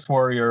you have this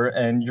warrior,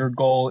 and your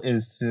goal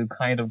is to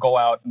kind of go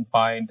out and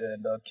find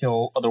and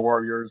kill other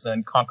warriors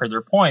and conquer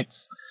their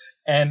points.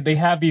 And they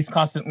have these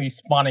constantly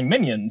spawning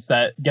minions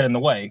that get in the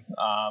way.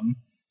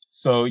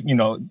 So,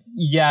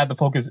 the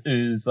focus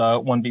is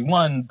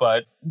 1v1,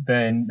 but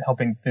then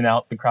helping thin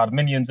out the crowd of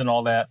minions and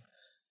all that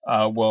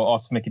will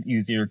also make it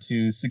easier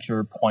to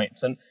secure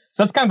points. And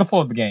so that's kind of the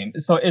flow of the game.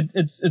 So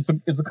it's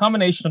a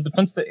combination of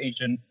Defense of the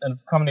Agent, and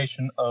it's a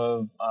combination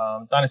of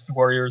Dynasty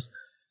Warriors.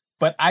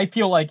 But I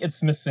feel like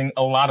it's missing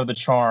a lot of the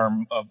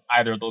charm of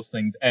either of those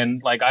things.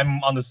 And like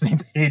I'm on the same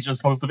page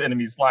as most of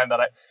Enemy's Line that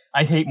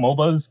I hate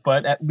MOBAs,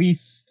 but at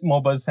least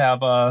MOBAs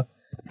have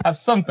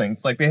some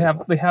things. Like they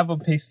have a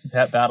pace to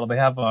battle. They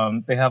have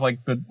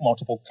like the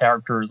multiple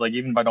characters. Like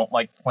even if I don't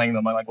like playing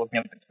them, I like looking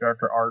at the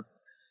character art.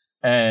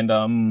 And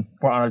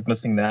For Honor's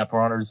missing that. For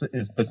Honor's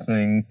is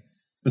missing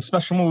the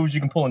special moves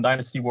you can pull in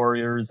Dynasty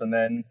Warriors, and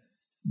then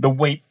the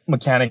weight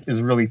mechanic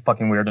is really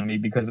fucking weird to me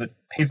because it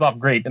pays off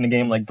great in a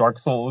game like Dark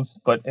Souls,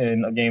 but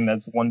in a game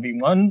that's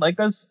 1v1 like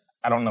this,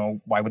 I don't know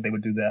why they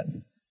would do that.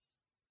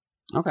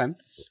 Okay.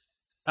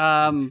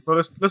 So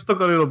let's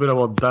talk a little bit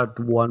about that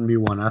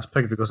 1v1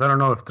 aspect, because I don't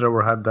know if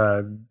Trevor had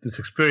this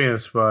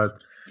experience,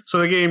 but so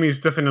the game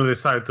is definitely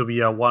designed to be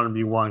a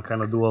 1v1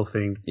 kind of duel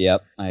thing.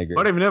 Yep, I agree.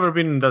 But I've never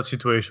been in that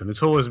situation.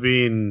 It's always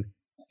been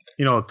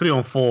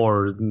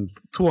 3-on-4,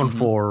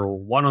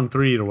 2-on-4,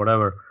 1-on-3, or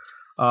whatever.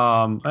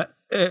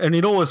 And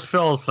it always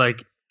feels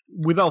like,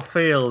 without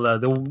fail,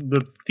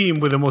 the team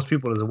with the most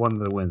people is the one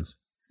that wins.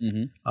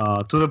 To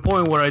the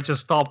point where I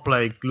just stopped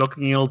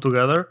locking it all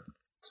together.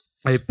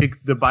 I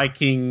picked the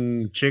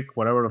Viking chick,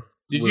 whatever.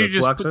 Did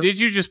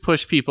you just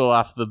push people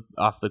off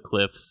the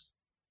cliffs?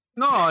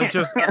 No,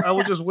 I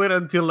would just wait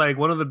until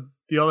one of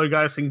the other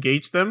guys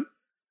engaged them,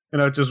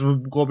 and I just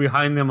would go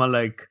behind them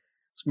and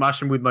smash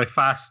them with my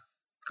fast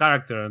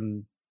character,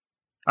 and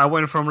I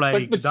went from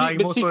dying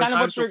most of the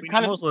time to winning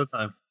most of the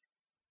time.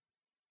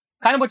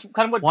 Kind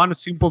of what one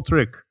simple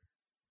trick.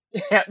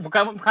 Yeah,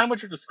 kind of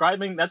what you're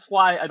describing. That's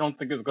why I don't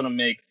think it's going to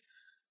make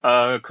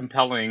a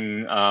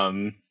compelling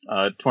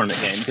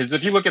tournament game. Because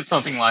if you look at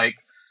something like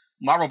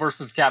Marvel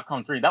vs.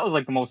 Capcom 3, that was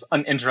the most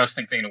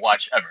uninteresting thing to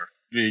watch ever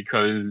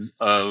because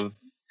of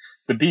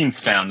the beam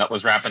spam that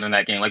was rampant in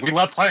that game. We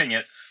loved playing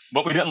it,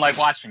 but we didn't like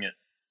watching it.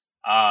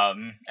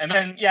 And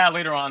then,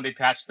 later on they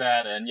patched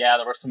that, and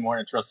there were some more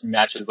interesting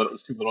matches, but it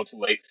was too little too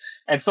late.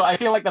 And so I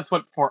feel like that's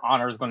what For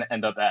Honor is going to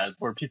end up as,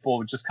 where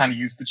people just kind of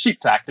use the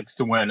cheap tactics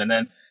to win, and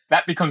then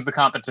that becomes the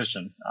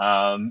competition.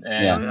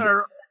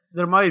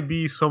 There might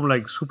be some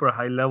super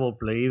high level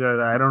play that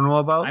I don't know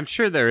about. I'm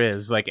sure there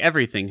is.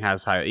 Everything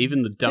has high,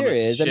 even the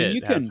dumbest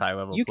shit has high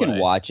level play. You can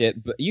watch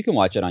it, but you can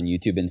watch it on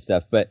YouTube and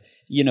stuff. But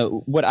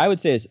what I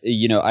would say is,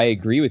 I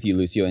agree with you,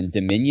 Lucio. In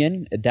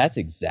Dominion, that's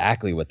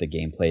exactly what the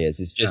gameplay is.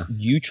 It's just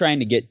you trying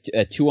to get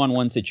a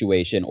 2-on-1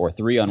 situation, or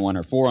 3-on-1,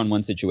 or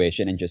 4-on-1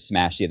 situation, and just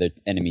smash the other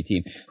enemy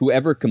team.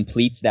 Whoever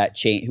completes that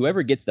chain,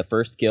 whoever gets the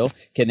first kill,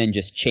 can then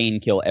just chain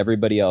kill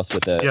everybody else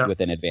with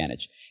an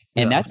advantage.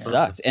 And that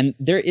sucks. And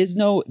there is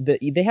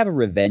they have a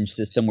revenge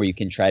system where you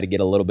can try to get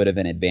a little bit of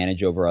an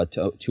advantage over a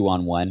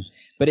 2-on-1,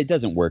 but it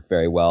doesn't work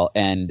very well.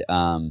 And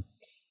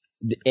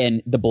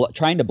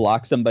trying to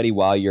block somebody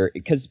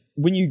because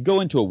when you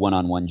go into a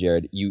 1-on-1,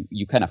 Jared,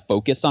 you kind of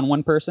focus on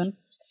one person,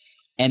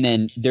 and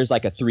then there's a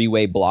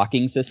 3-way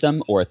blocking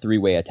system or a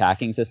 3-way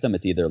attacking system.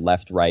 It's either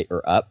left, right,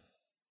 or up.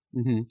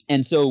 Mm-hmm.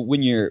 And so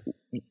when you're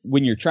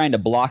trying to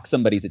block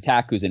somebody's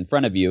attack who's in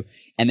front of you,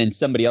 and then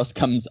somebody else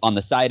comes on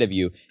the side of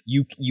you,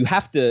 you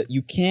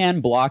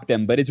can block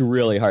them, but it's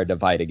really hard to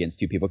fight against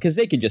two people because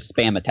they can just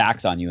spam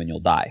attacks on you and you'll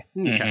die.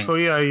 Okay. So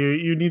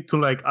you need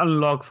to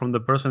unlock from the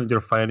person that you're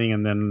fighting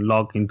and then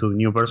log into the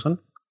new person.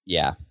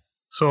 Yeah.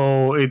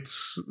 So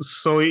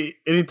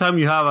anytime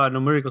you have a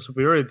numerical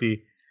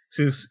superiority,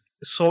 since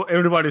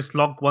everybody's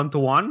locked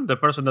 1-to-1, the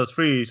person that's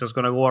free is just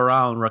gonna go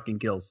around wrecking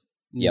kills.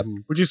 Yep.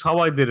 Which is how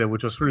I did it,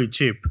 which was really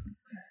cheap.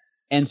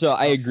 And so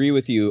I agree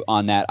with you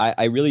on that.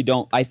 I really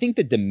don't. I think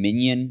the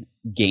Dominion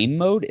game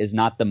mode is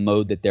not the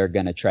mode that they're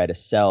going to try to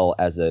sell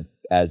as a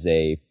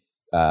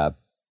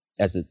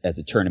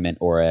tournament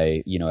or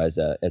as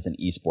an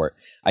esport.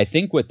 I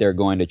think what they're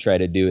going to try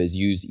to do is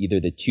use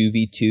either the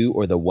 2v2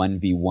 or the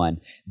 1v1.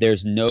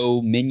 There's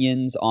no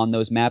minions on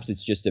those maps.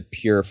 It's just a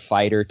pure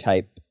fighter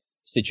type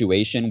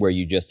situation where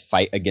you just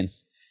fight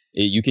against.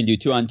 You can do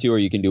 2-on-2 or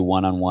you can do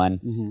 1-on-1.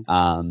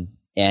 Mm-hmm.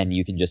 And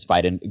you can just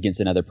fight against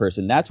another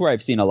person. That's where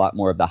I've seen a lot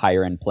more of the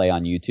higher end play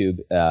on YouTube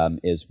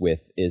is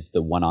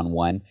the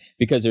 1-on-1,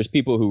 because there's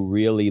people who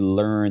really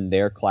learn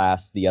their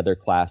class, the other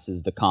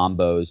classes, the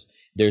combos.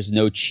 There's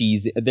no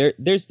cheese.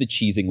 There's the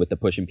cheesing with the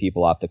pushing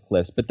people off the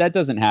cliffs, but that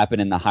doesn't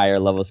happen in the higher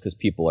levels because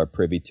people are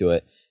privy to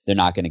it. They're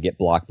not going to get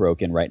block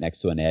broken right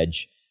next to an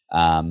edge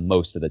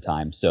most of the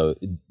time, so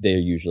they're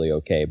usually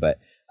okay. But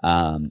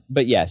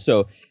yeah,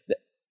 so.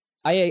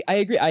 I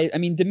agree. I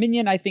mean,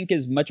 Dominion, I think,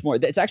 is much more.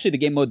 It's actually the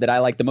game mode that I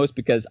like the most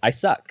because I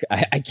suck.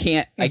 I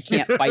can't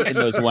fight in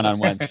those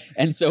 1-on-1s.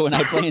 And so when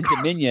I play in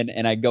Dominion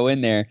and I go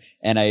in there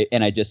and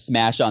I just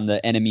smash on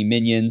the enemy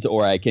minions,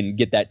 or I can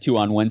get that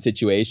 2-on-1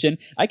 situation,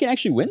 I can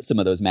actually win some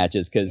of those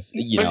matches because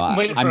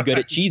I'm good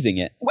at cheesing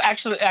it. Well,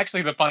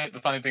 actually, the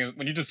funny thing is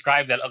when you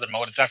describe that other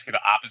mode, it's actually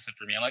the opposite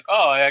for me. I'm like,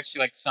 I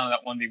actually like the sound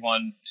of that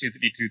 1v1,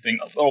 2v2 thing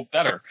a little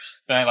better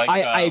than I like.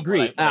 I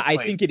agree. I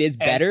think it is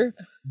better.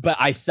 But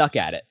I suck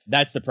at it.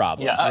 That's the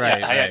problem. Yeah,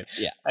 right.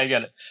 I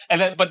get it. And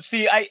then, but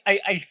see,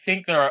 I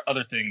think there are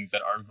other things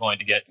that are going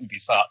to get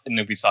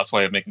Ubisoft's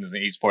way of making this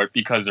an esport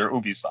because they're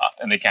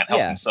Ubisoft and they can't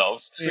help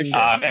themselves. Sure.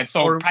 And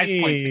so for price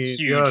point's a huge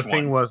one. The other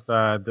thing was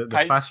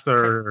the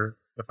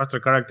faster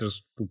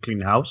characters to clean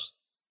house.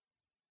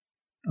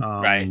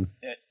 Right.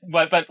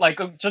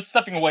 But just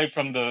stepping away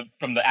from the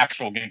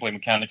actual gameplay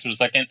mechanics for a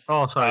second.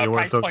 Oh, sorry.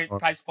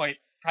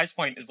 Price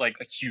point is a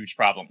huge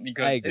problem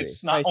because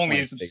it's not only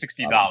is it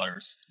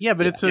 $60. Yeah,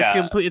 but it's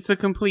a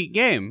complete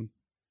game.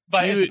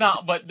 But it's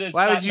not. But it's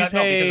why not, would you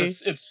pay?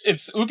 Because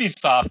it's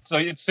Ubisoft, so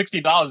it's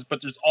 $60.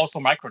 But there's also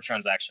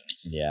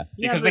microtransactions. Yeah,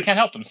 because they can't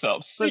help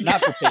themselves. But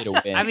not for pay to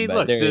win. I mean, but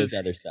look, there is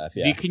other stuff.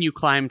 Yeah. Can you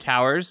climb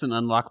towers and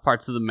unlock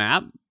parts of the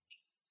map?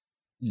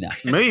 No,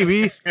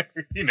 maybe.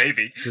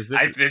 Maybe.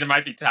 There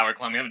might be tower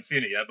climbing. I haven't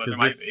seen it yet, but there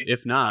might be.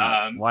 If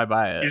not, why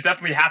buy it? You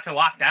definitely have to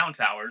lock down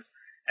towers.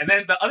 And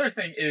then the other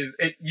thing is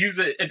it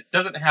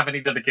doesn't have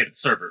any dedicated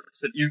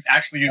servers. It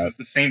actually uses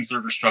the same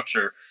server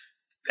structure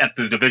at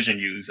the Division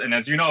use. And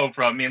as you know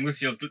from me and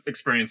Lucio's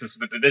experiences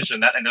with the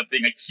Division, that ended up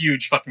being a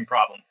huge fucking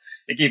problem.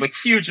 It gave a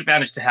huge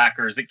advantage to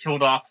hackers. It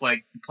killed off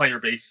like player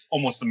base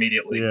almost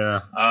immediately.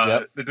 Yeah.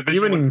 The Division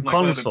Even in went from,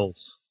 like,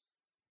 consoles.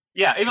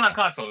 yeah, even on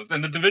consoles.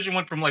 And the Division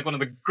went from like one of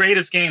the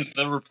greatest games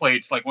ever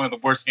played to like one of the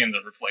worst games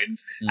ever played.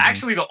 It's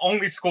actually the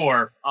only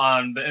score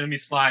on the Enemy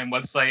Slime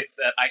website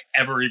that I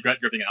ever regret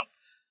ripping out.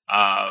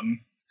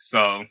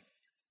 So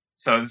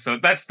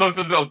that's those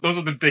are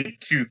the big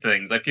two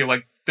things. I feel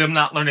like them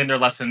not learning their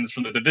lessons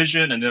from the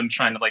Division and them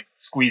trying to like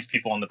squeeze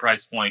people on the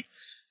price point.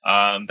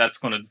 That's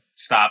going to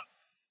stop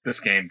this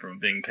game from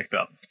being picked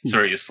up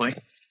seriously.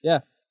 Yeah.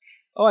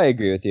 Oh, I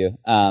agree with you.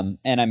 And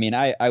I mean,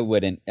 I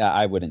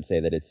wouldn't say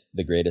that it's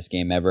the greatest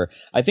game ever.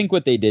 I think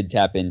what they did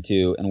tap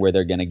into and where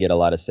they're going to get a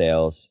lot of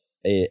sales,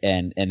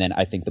 and then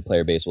I think the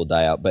player base will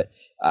die out. But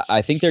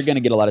I think they're going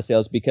to get a lot of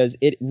sales because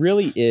it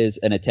really is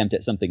an attempt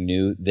at something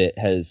new that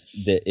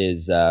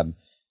is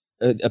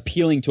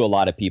appealing to a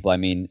lot of people. I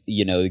mean,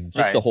 you know, just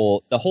Right.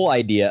 the whole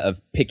idea of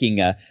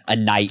picking a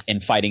knight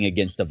and fighting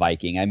against a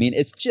Viking. I mean,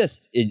 it's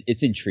just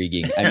it's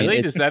intriguing. I mean, Really?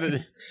 it's,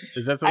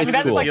 Is that I something mean,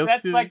 that cool. appeals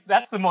to-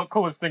 that's the most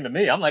coolest thing to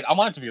me. I'm like, I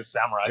want it to be a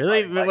samurai.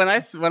 Really? fight. Like,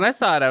 When I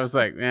saw it, I was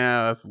like,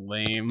 yeah, that's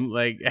lame.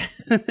 Like,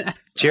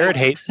 Jared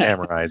hates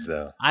samurais,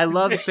 though. I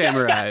love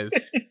samurais.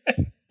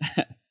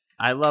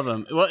 I love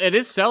them. Well, it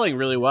is selling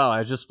really well.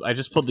 I just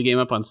pulled the game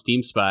up on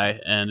Steam Spy,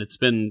 and it's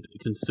been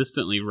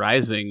consistently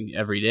rising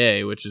every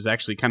day, which is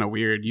actually kind of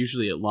weird.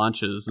 Usually it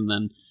launches, and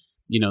then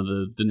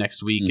the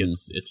next week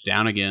it's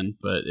down again.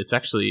 But it's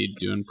actually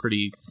doing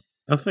pretty.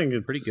 I think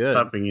it's Pretty good.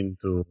 tapping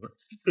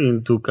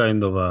into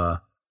kind of a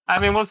I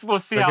mean, we'll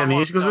see like how a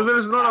niche because goes.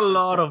 there's not a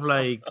lot of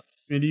like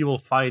medieval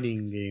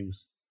fighting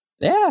games.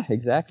 yeah,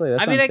 exactly.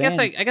 That's I mean, what I'm I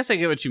saying. guess I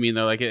get what you mean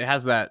though. Like it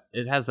has that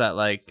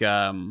like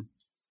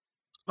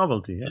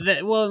Novelty,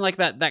 yeah. like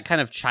that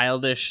kind of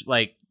childish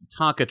like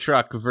Tonka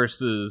truck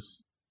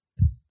versus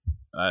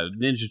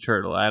Ninja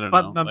Turtle. I don't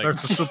know. Batman Like,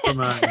 versus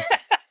Superman.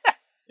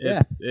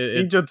 Yeah.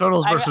 Ninja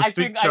Turtles versus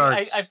Street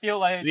Sharks. I feel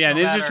like yeah, no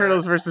Ninja matter-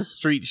 Turtles versus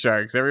Street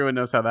Sharks. Everyone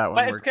knows how that one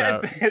But works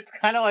out. it's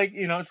kind of like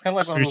it's kind of like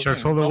one of Street those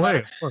Sharks things. all the No way, matter-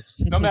 of course.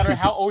 No matter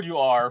how old you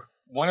are,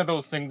 one of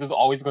those things is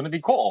always going to be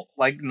cool.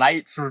 Like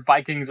knights or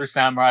Vikings or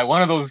samurai.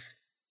 One of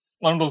those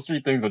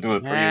three things will do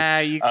it for you. Yeah,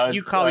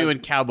 you call me uh, when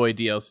Cowboy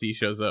DLC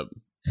shows up.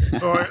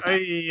 So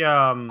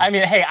I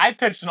mean, hey, I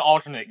pitched an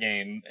alternate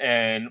game,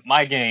 and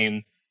my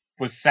game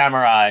was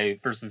samurai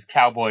versus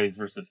cowboys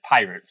versus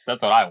pirates.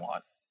 That's what I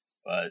want.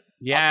 But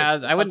Yeah,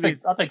 I wouldn't be.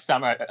 I'll take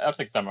samurai. I'll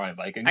take samurai and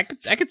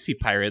Vikings. I could see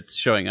pirates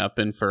showing up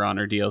in For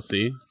Honor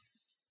DLC.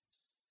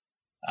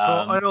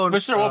 I don't,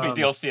 But sure will be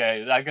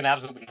DLC. I can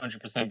absolutely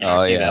 100% guarantee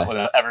Oh, yeah. that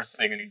without ever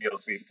seeing any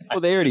DLC. Well,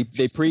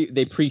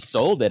 they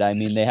pre-sold it. I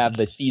mean, they have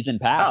the season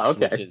pass, Oh,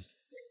 okay. which is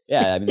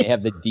I mean, they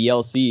have the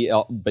DLC,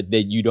 but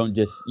you don't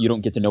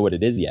get to know what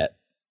it is yet.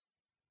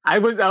 I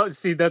was out.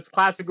 See, that's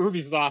classic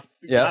Ubisoft.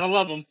 Yeah. Gotta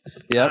love them.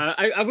 Yep.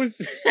 I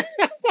was.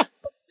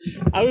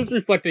 I was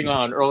reflecting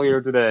on earlier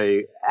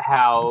today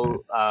how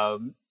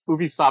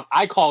Ubisoft.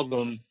 I called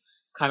them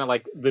kind of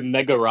like the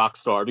mega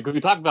Rockstar because we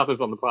talked about this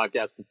on the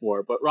podcast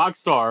before. But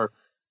Rockstar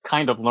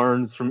kind of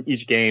learns from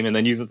each game and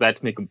then uses that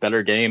to make a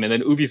better game, and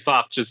then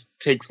Ubisoft just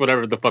takes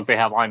whatever the fuck they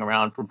have lying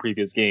around from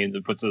previous games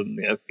and puts it in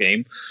the next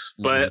game.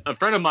 But a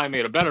friend of mine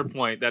made a better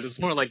point that it's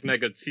more like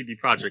mega CD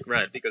Projekt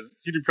Red, because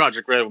CD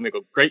Projekt Red will make a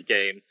great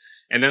game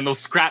and then they'll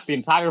scrap the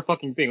entire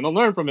fucking thing. They'll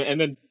learn from it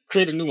and then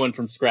create a new one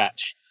from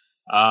scratch.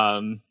 So I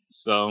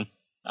don't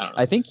know.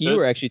 I think you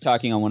were actually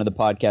talking on one of the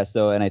podcasts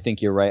though, and I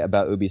think you're right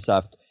about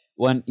Ubisoft.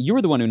 You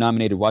were the one who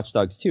nominated Watch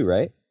Dogs 2,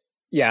 right?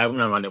 Yeah, I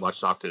remember when they watched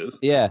Doc 2s.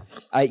 Yeah,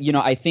 I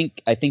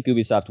think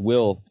Ubisoft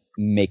will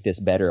make this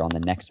better on the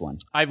next one.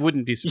 I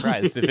wouldn't be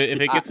surprised if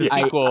it gets a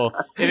I- sequel.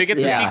 If it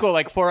gets a Yeah. sequel,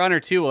 like For Honor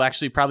 2 will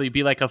actually probably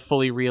be like a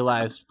fully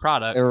realized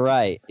product.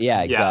 Right?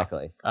 Yeah,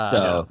 exactly.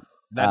 So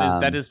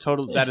That is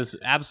total. That is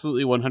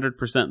absolutely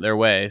 100% their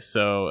way.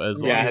 So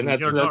as long Yeah, as and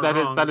You're not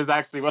wrong. that is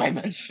actually what I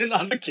mentioned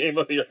on the Game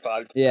of the Year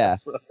podcast. yeah.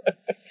 So-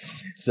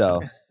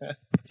 So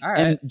all right.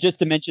 and just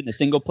to mention the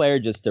single player,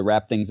 just to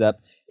wrap things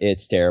up,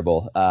 it's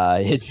terrible.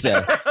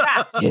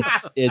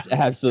 It's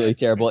absolutely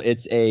terrible.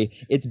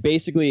 It's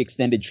basically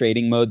extended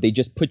trading mode. They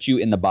just put you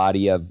in the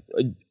body of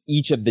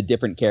each of the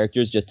different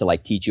characters just to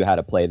like teach you how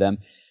to play them.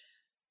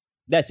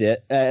 That's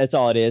it. That's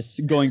all it is.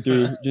 Going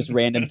through just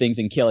random things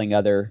and killing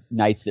other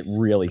knights that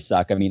really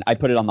suck. I mean, I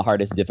put it on the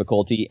hardest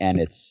difficulty and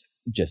it's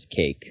just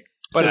cake.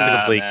 But it's a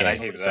complete man, I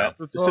game. hate So. that.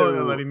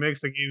 Tutorial that it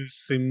makes the game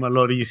seem a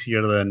lot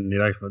easier than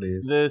it actually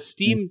is. The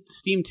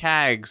Steam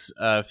tags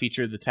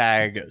feature the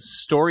tag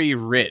 "Story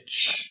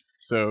Rich,"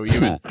 so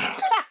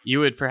you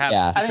would perhaps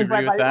Yeah. I think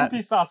disagree with that.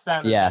 Ubisoft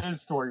standards, Yeah. that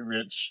is story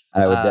rich.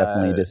 I would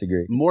definitely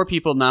disagree. More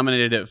people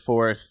nominated it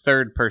for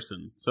third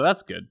person, so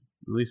that's good.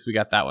 At least we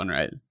got that one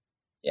right.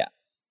 Yeah.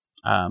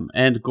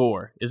 And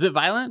gore. Is it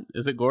violent?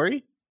 Is it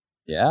gory?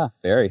 Yeah,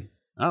 very.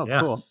 Oh, Yeah.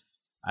 cool.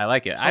 I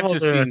like it. Some I've of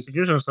just the seen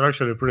executions are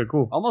actually pretty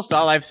cool. almost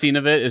all I've seen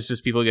of it is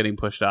just people getting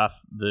pushed off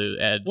the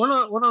edge. One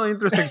of the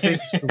interesting things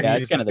to Yeah,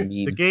 me it's is kind of the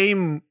the meme.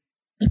 game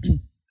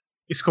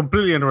it's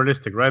completely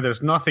unrealistic, right?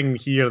 There's nothing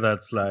here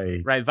that's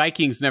like. Right,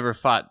 Vikings never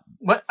fought.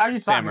 What are you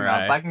Samurai.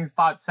 talking about? Vikings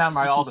fought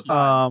samurai all the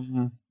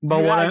time. But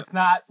Do you what? guys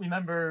not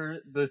remember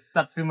the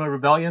Satsuma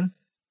Rebellion?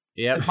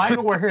 Yep. If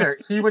Michael were here,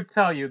 he would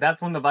tell you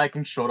that's when the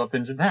Vikings showed up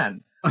in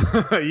Japan.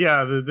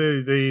 Yeah,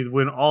 they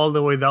went all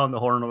the way down the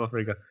Horn of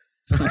Africa.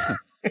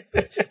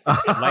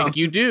 Like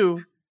you do.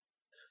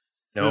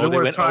 No, they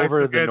were went trying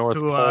over to the get North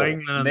to, Pole.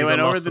 England. And They went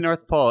over lost the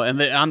North Pole,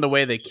 and on the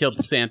way they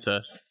killed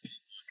Santa.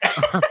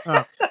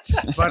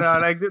 But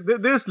like,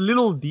 there's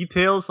little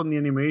details on the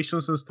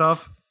animations and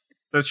stuff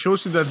that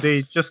shows you that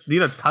they just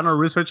did a ton of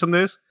research on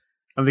this,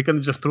 and they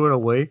can just throw it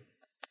away.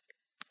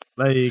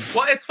 Like,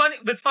 Well, it's funny.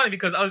 It's funny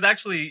because I was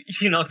actually,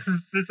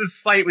 this is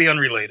slightly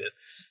unrelated.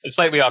 It's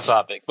slightly off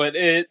topic, but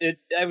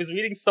I was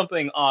reading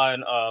something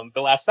on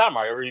The Last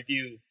Samurai, a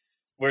review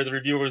where the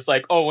reviewer was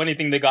like, "Oh,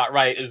 anything they got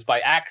right is by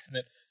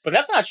accident," but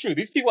that's not true.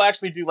 These people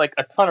actually do like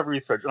a ton of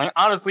research, and I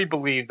honestly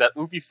believe that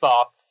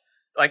Ubisoft,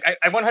 like,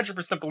 I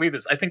 100% believe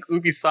this. I think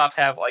Ubisoft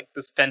have like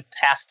this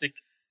fantastic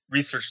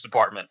research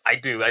department. I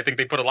do. I think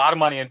they put a lot of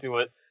money into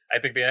it. I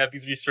think they have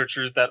these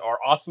researchers that are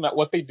awesome at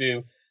what they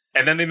do.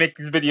 And then they make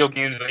these video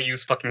games and they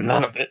use fucking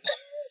none of it.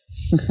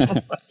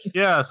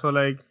 yeah, so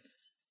like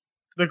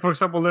for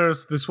example,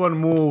 there's this one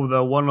move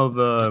that one of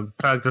the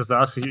characters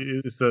does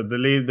is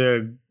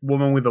the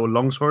woman with the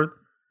longsword,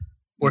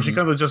 where she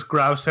kind of just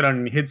grabs it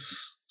and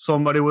hits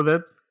somebody with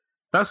it.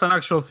 That's an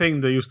actual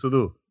thing they used to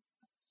do.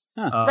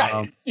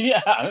 Right.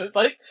 Yeah.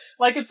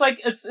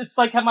 It's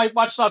like my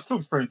Watch Dogs 2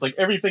 experience. Like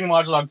everything in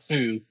Watch Dogs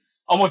 2,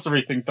 almost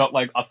everything felt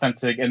like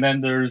authentic. And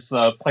then there's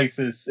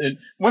places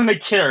when they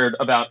cared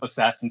about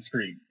Assassin's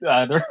Creed.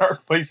 There are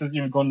places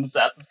you would go in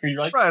Assassin's Creed,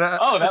 you're like, Right.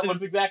 that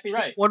one's exactly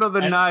right. One of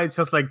the knights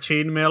has like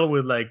chainmail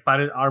with like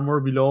padded armor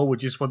below,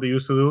 which is what they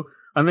used to do.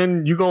 And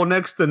then you go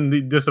next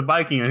and there's a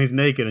Viking and he's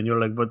naked, and you're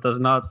like, but that's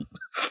not.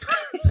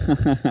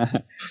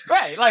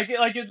 Right, like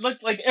it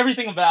looks like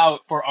everything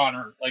about For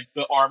Honor, like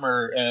the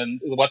armor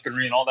and the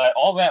weaponry and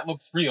all that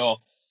looks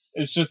real.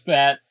 It's just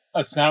that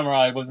a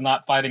samurai was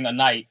not fighting a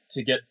knight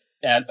to get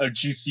at a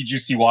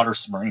juicy water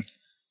spring.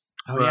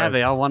 Oh yeah,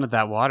 they all wanted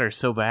that water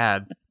so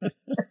bad.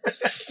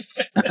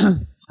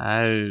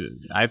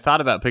 I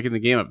thought about picking the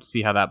game up to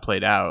see how that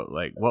played out.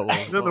 Like what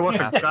There was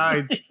a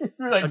guy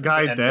Like, a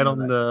guy dead on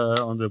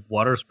the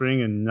water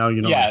spring, and now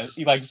yeah, it's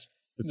there's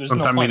contaminated.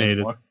 No fun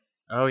anymore.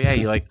 Oh yeah,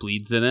 he like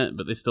bleeds in it,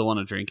 but they still want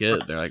to drink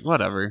it. They're like,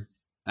 whatever.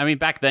 I mean,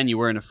 back then you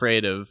weren't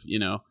afraid of,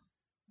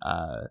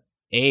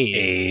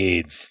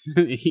 AIDS.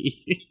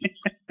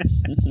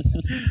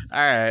 All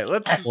right,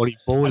 let's. I need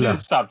to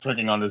stop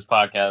drinking on this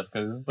podcast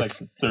because it's like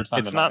the third time.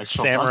 It's not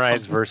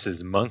samurais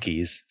versus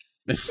monkeys.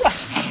 But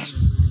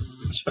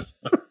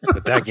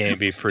that game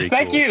be pretty cool.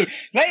 Thank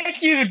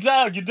you,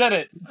 Doug. You did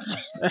it.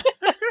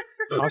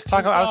 I was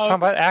talking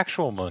about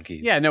actual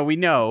monkeys. Yeah, no, we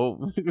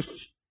know.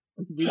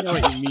 We know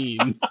what you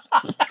mean.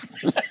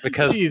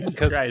 Because Jesus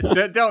Christ!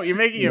 Don't. You're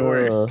making it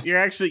worse.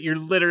 You're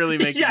literally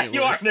making it worse.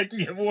 You are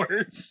making it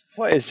worse.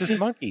 What? It's just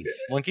monkeys.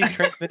 Monkeys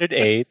transmitted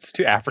AIDS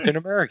to African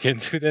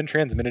Americans, who then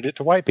transmitted it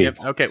to white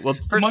people. Yep. Okay. Well,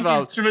 first of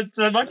all,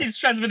 monkeys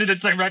transmitted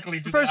it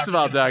directly to. First of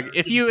all, Doug,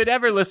 if you had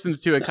ever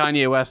listened to a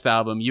Kanye West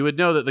album, you would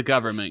know that the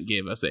government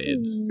gave us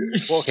AIDS.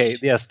 Well, okay.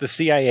 Yes, the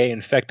CIA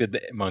infected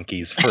the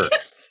monkeys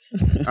first.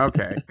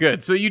 Okay.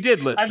 Good. So you did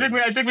listen. I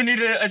think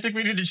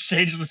we need to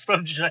change the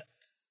subject.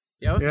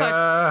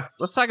 Yeah,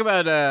 let's talk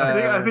about.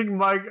 I think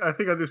Mike. I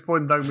think at this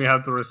point, Doug may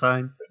have to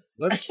resign.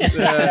 Let's.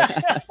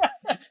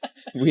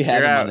 We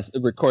had him on a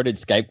recorded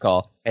Skype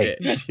call. Hey,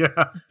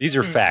 these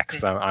are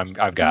facts.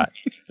 I've got.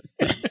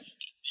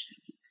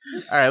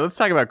 All right, let's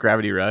talk about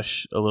Gravity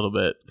Rush a little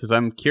bit because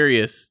I'm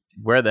curious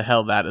where the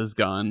hell that has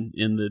gone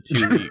in the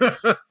 2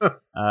 weeks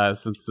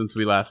since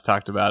we last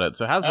talked about it.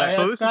 So how's that?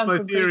 So this is my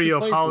theory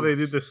of how they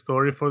did the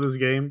story for this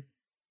game.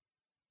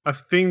 I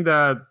think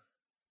that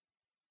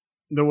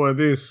there were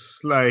these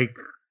like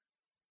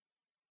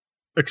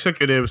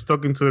executives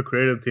talking to the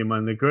creative team,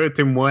 and the creative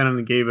team went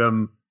and gave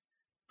them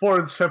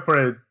 4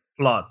 separate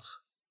plots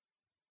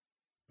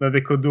that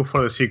they could do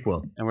for the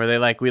sequel. And were they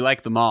like, we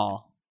like them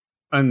all?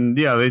 And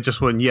yeah, they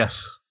just went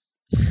yes.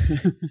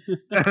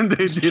 And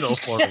they did all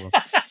 4 of them.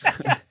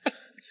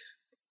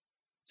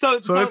 So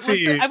let's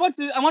see. I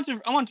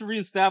want to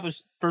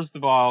reestablish first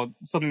of all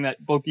something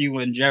that both you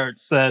and Jared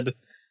said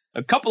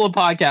a couple of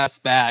podcasts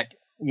back,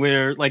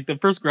 where like the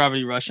first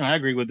Gravity Rush, and I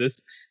agree with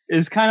this,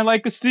 is kind of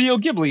like a Studio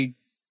Ghibli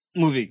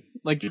movie.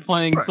 Like you're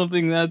playing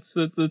something that's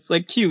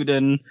like cute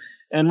and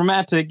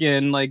romantic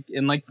and like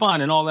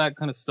fun and all that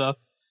kind of stuff.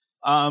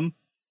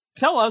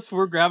 Tell us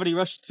where Gravity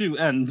Rush 2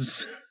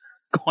 ends.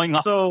 Going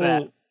off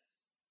that.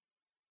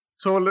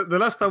 So the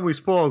last time we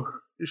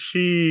spoke,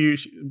 she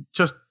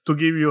just to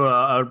give you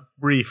a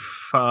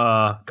brief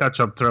catch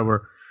up,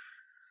 Trevor.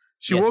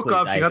 She woke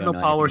up. She had no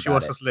power. She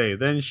was a slave.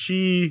 Then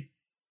she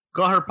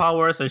got her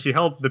powers, and she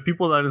helped the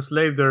people that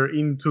enslaved her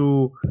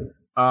into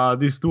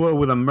this duel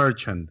with a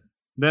merchant.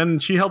 Then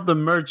she helped the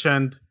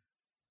merchant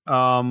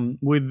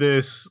with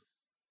this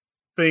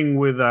thing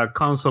with a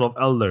council of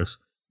elders.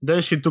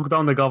 Then she took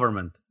down the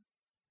government.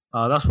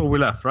 That's where we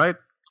left, right?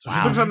 So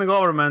she took on the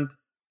government,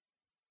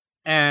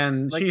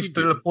 and Like she's you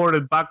do.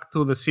 teleported back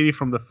to the city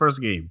from the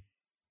first game.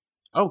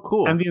 Oh,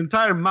 cool. And the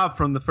entire map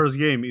from the first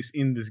game is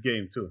in this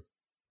game too.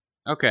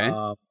 Okay.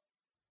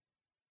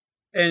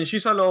 And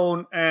she's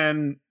alone,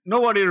 and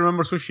nobody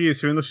remembers who she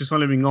is, even though she's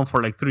only been gone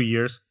for like 3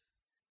 years.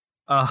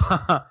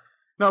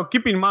 Now,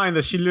 keep in mind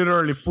that she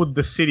literally put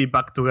the city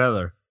back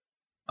together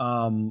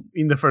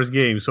in the first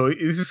game. So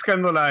this is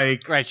kind of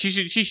like Right. She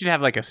should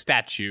have like a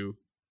statue.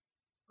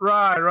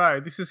 right.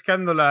 This is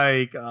kind of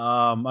like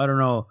I don't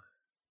know,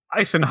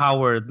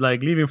 Eisenhower,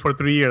 like living for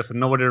 3 years and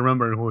nobody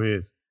remembering who he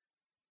is.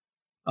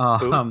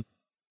 The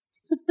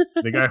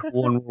guy who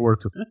won World War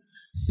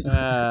II.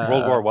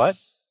 World War what?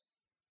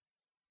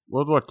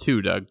 World War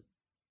II, Doug.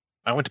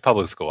 I went to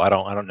public school. I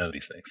don't know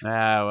these things.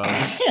 Well.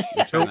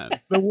 you're trying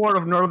The War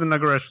of Northern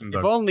Aggression. if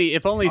Doug. only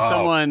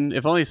someone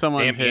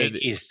Damn had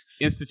Yankees.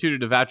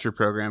 instituted a voucher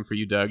program for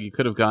you, Doug, you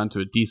could have gone to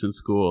a decent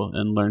school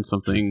and learned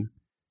something.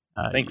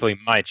 Thankfully,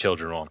 my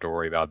children won't have to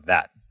worry about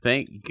that.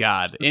 Thank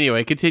God.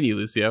 Anyway, continue,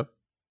 Lucio.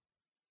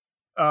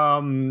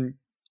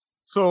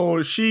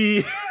 So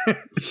she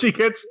she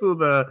gets to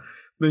the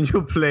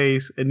new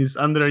place and is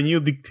under a new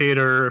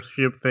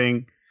dictatorship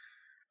thing.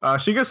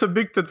 She gets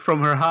evicted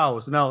from her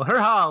house. Now her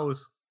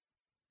house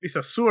is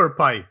a sewer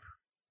pipe.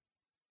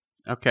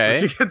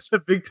 Okay. She gets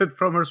evicted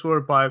from her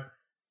sewer pipe.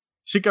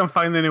 She can't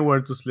find anywhere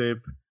to sleep.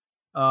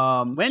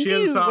 When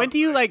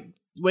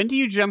do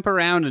you jump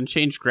around and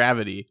change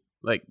gravity?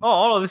 Like, Oh,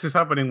 all of this is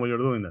happening while you're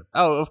doing that.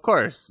 oh, of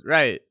course,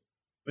 right?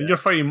 And you're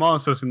fighting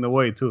monsters in the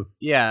way too.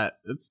 Yeah,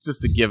 it's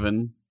just a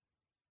given.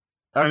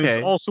 And it's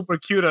Okay. all super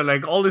cute. And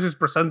like all this is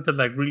presented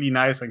like really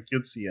nice and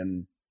cutesy.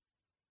 And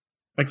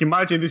like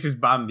imagine this is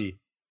Bambi.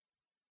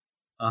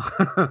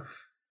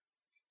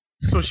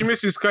 So she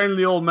meets this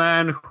kindly old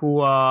man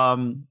who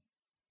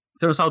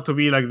turns out to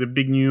be like the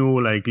big new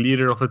like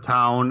leader of the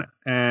town,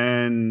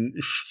 and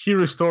he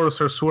restores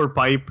her sewer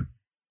pipe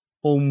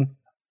home.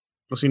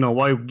 Because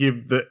why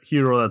give the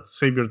hero that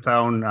saved your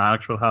town an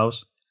actual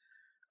house?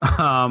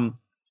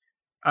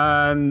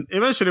 And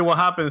eventually, what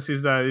happens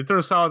is that it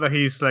turns out that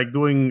he's like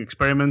doing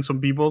experiments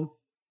on people,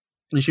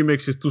 and she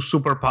makes his two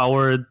super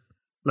powered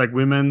like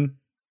women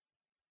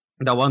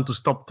that want to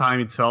stop time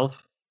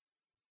itself.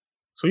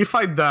 So you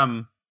fight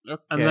them,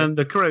 Okay. and then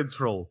the credits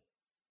roll.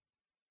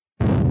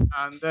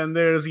 And then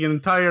there's the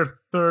entire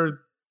third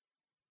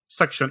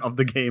section of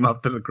the game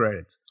after the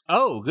credits.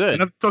 Oh, good.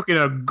 And I'm talking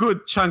a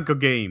good chunk of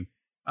game.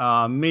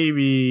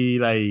 Maybe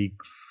like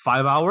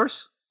 5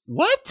 hours.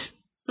 What?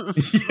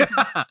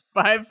 Yeah.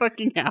 5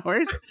 fucking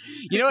hours?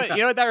 You know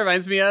what that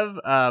reminds me of?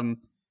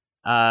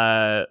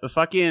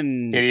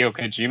 Fucking Hideo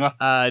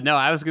Kojima. no,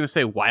 I was gonna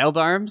say Wild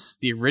Arms,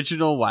 the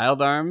original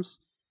Wild Arms.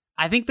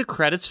 I think the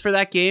credits for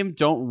that game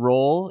don't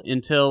roll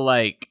until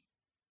like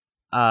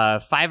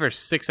 5 or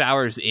 6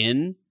 hours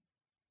in,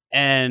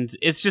 and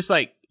it's just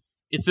like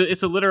it's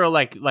a literal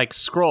like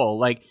scroll.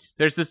 Like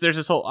there's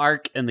this whole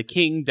arc, and the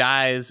king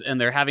dies, and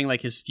they're having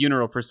like his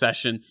funeral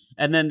procession,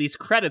 and then these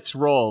credits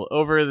roll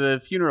over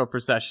the funeral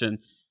procession,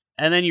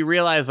 and then you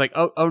realize like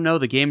oh no,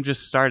 the game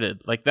just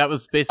started. Like that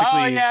was basically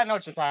Oh yeah, I know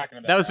what you're talking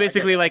about. that was I get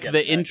basically it, I like get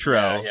the it.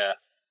 intro. Yeah,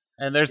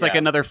 and there's like Yeah.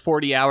 another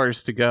 40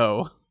 hours to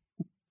go.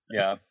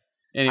 yeah.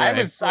 Anyway,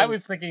 I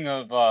was thinking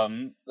of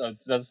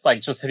that's like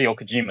just Hideo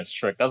Kojima's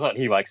trick. That's what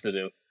he likes to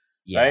do.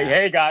 Yeah.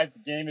 Hey guys, the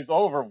game is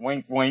over.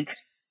 Wink, wink.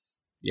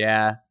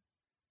 yeah.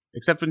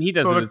 Except when he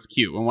does So it, the- it's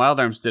cute. When Wild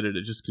Arms did it,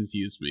 it just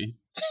confused me.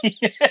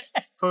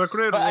 So the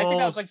credit But I think that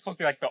rolls. was like supposed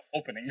to be like the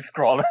opening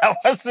scroll. That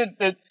wasn't.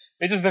 They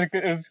just did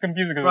it was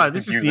confusing. 'cause it was Right,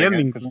 this is the confusing,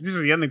 ending. 'cause- This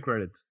is the ending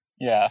credits.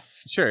 Yeah.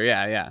 Sure,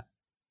 yeah.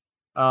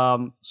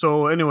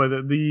 So anyway,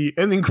 the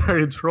ending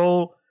credits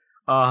roll.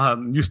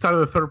 You start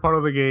the third part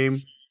of the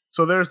game.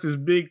 So there's this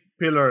big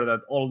pillar that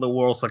all the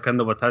worlds are kind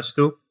of attached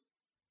to,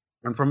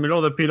 and from below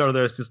the pillar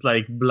there's this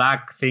like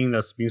black thing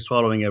that's been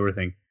swallowing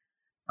everything,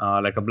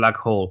 like a black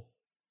hole.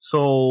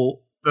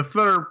 So the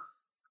third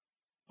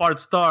part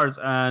starts,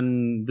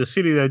 and the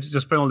city that you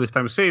just spent all this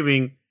time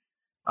saving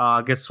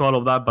gets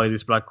swallowed up by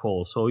this black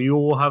hole. So you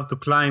will have to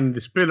climb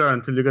this pillar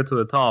until you get to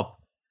the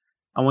top.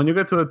 And when you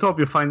get to the top,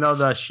 you find out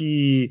that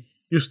she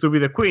used to be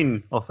the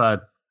queen of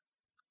that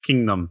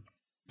kingdom.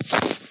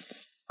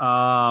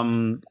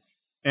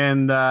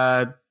 And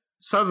that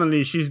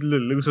suddenly she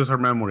loses her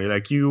memory.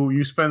 Like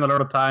you spend a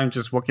lot of time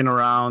just walking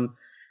around.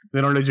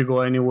 They don't let you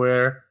go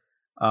anywhere.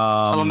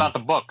 Tell them about the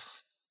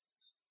books.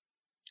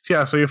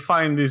 Yeah, so you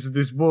find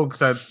these books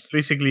that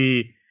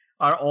basically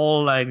are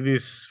all like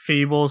these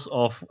fables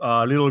of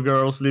little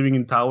girls living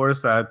in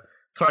towers that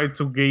tried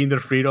to gain their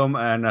freedom,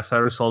 and as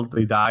a result,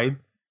 they died.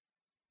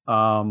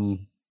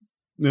 Don't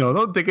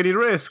take any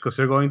risks because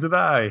you're going to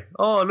die.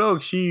 Oh,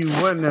 look, she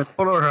went and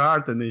followed her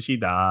heart, and then she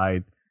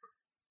died.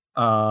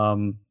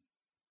 So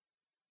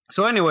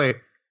anyway,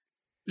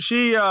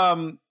 she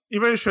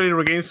eventually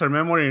regains her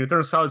memory, and it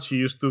turns out she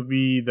used to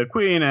be the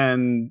queen,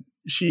 and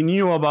she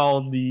knew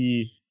about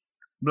the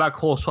black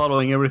hole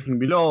swallowing everything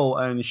below,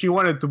 and she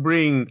wanted to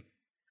bring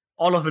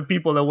all of the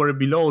people that were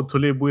below to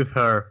live with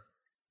her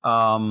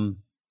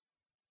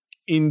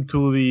in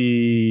into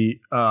the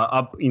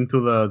up into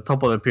the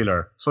top of the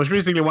pillar. So she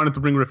basically wanted to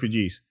bring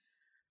refugees,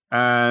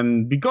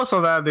 and because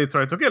of that, they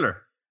tried to kill her.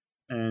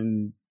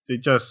 And they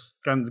just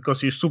because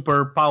she's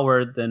super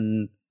powered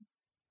and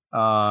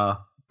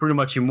pretty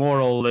much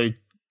immoral, they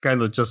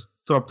kind of just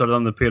dropped her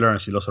down the pillar,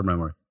 and she lost her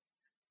memory.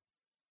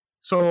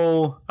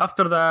 So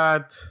after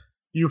that,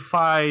 you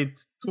fight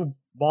two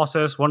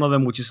bosses. One of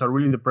them, which is a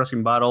really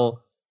depressing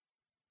battle,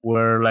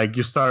 where like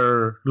you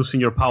start losing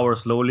your power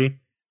slowly,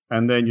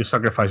 and then you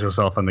sacrifice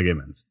yourself, and the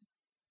game ends.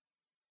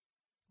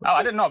 Oh,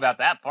 I didn't know about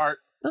that part.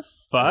 The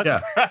fuck? Yeah.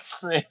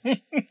 Depressing.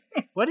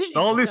 What did you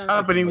All this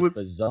happening Most with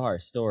bizarre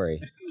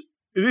story.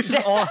 this is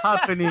all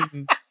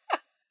happening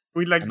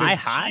with like Am I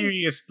the high?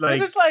 serious like.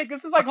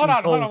 This is like hold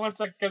on one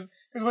second,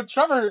 because what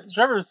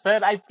Trevor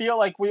said, I feel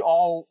like we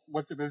all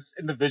went through this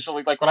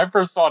individually. Like when I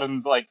first saw it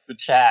in like the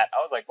chat, I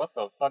was like, "What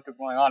the fuck is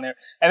going on here?"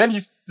 And then you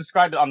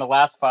described it on the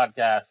last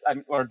podcast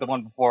or the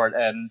one before it,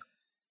 and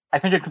I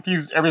think it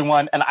confused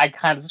everyone. And I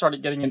kind of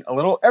started getting in a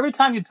little. Every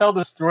time you tell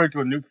this story to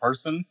a new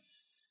person,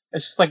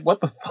 it's just like,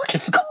 what the fuck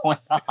is going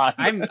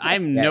on?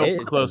 I'm Yeah, no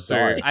it is closer.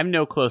 bizarre. I'm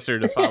no closer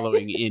to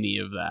following any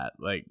of that.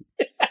 Like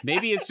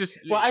maybe it's just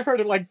Well, I've heard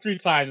it like 3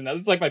 times now.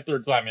 This is like my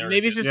 3rd time hearing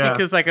maybe it's it. just Yeah.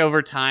 because like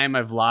over time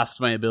I've lost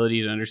my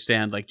ability to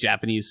understand like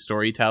Japanese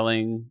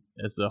storytelling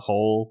as a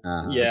whole.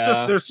 Yeah. It's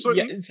just there's so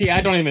Yeah, see,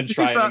 I don't even This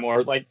try is a-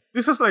 anymore. Like,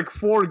 this is like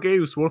 4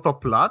 games worth of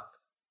plot,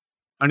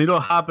 and it all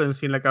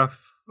happens in like I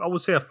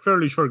would say a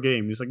fairly short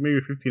game. It's like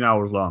maybe 15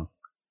 hours long.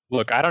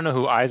 Look, I don't know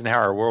who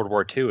Eisenhower World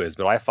War II is,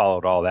 but I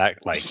followed all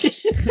that like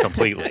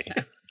completely.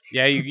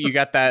 Yeah, you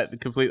got that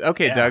complete.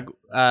 Okay, Yeah. Doug.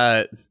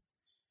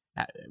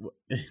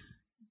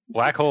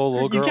 Black hole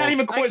little you girls. can't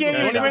even I quiz can't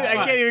him. even.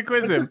 I can't even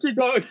quiz Let's him. just keep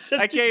going. Just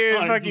I keep can't even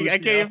going, fucking. I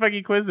Lucio. can't even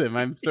fucking quiz him.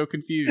 I'm so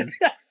confused.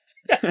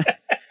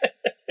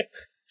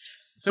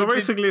 So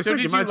basically, it's so like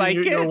did you imagine like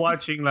you're it?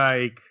 watching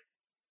like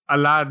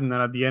Aladdin,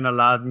 and at the end,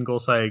 Aladdin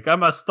goes like, "I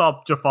must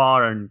stop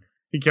Jafar," and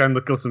he kind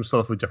of kills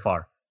himself with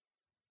Jafar.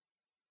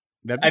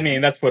 That'd I be-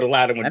 mean, that's what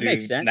Aladdin would That do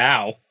makes sense.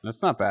 now.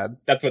 that's not bad.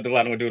 That's what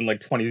Aladdin would do in like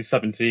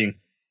 2017.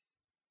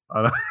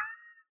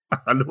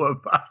 I know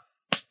about.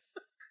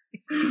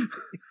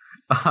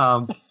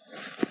 um,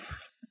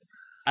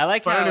 I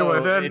like but how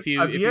anyway, then if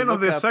you at if the you end of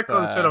look the up,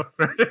 second set of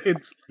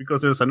credits,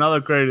 because there's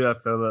another credit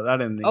after that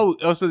ending.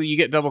 oh, so that you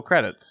get double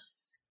credits.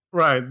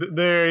 Right,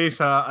 there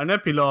is an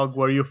epilogue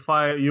where you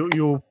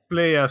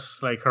play as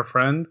like her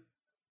friend.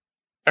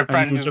 Her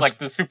friend you who's just- like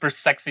the super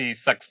sexy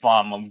sex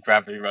bomb of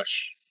Gravity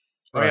Rush.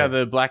 Oh yeah,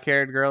 the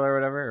black-haired girl or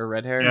whatever, or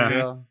red-haired Yeah.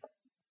 girl.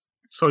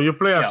 So you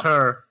play as Yeah.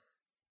 her,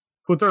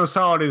 who turns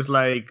out is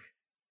like.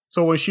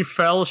 So when she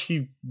fell,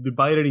 she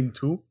divided in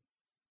 2, Of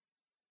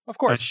and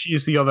course.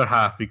 she's the other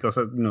half because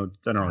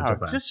general Oh,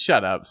 Japan. just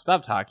shut up.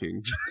 Stop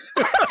talking.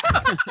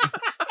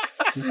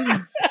 So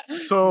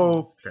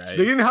Jesus Christ.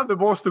 they didn't have the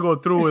balls to go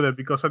through with it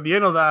because at the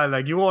end of that,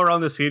 like you go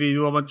around the city,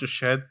 do a bunch of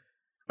shit,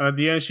 and at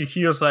the end she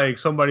hears like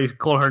somebody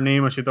call her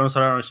name, and she turns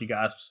around and she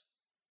gasps,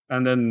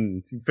 and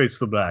then it fades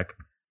to black.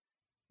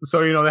 So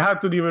they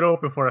had to leave it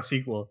open for a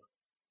sequel.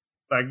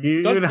 Like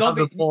you Don't- didn't have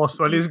don't the be- balls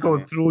to at least go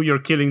through. You're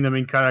killing the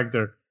main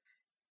character.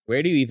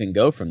 Where do you even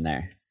go from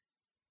there?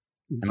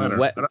 I I mean, don't,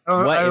 what I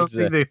don't, what I don't is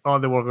think they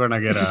thought they were gonna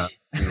get a.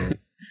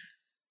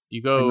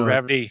 You go.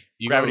 Gravity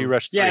You Gravity go-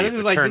 Rush 3. Yeah, this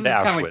is like Return to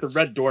kind of like the Auschwitz.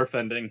 Red Dwarf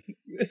ending.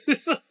 This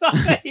is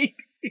like,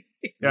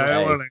 Yeah, I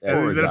don't wanna- That's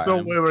there's no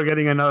bizarre. way we're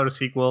getting another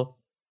sequel.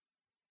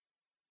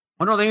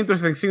 One of the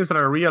interesting things that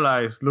I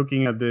realized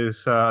looking at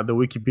this, the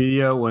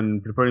Wikipedia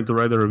when preparing to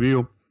write the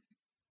review,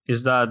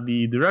 is that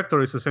the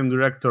director is the same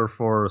director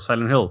for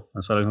Silent Hill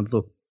and Silent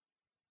Hill 2.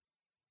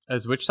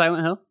 As which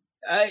Silent Hill?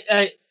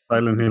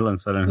 Silent Hill and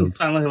Silent Hill 2.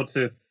 Silent Hill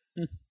 2.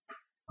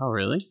 Oh,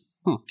 really?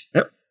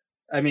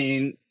 I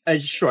mean,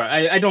 sure.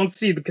 I don't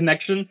see the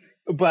connection,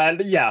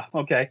 but yeah,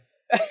 okay.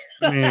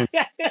 I mean,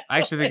 I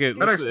actually think it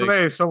that looks,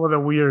 explains some of the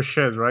weird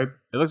shit, right?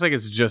 it looks like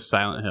it's just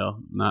Silent Hill,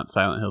 not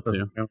Silent Hill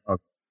 2.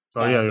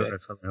 So yeah, you're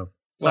right, Silent Hill.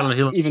 Well, Silent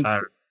Hill and even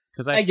Siren.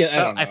 Because I get- I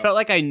felt, don't I know. felt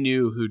like I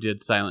knew who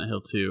did Silent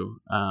Hill 2.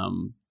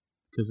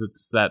 Because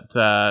it's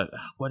that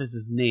what is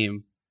his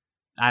name?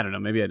 I don't know.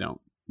 Maybe I don't.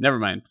 Never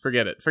mind.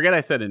 Forget it. Forget I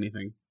said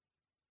anything.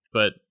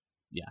 But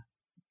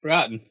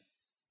Forgotten.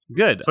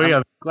 good. So I'm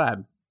yeah,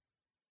 glad.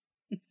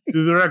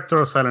 the director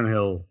of Silent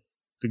Hill,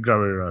 the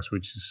Gravity Rush,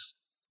 which is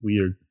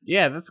weird.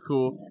 Yeah, that's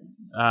cool.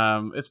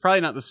 It's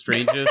probably not the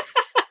strangest.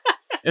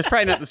 It's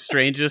probably not the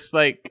strangest,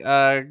 like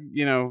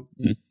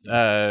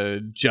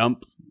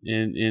jump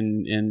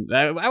in.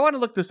 I want to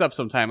look this up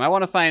sometime. I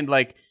want to find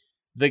like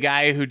the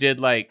guy who did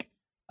like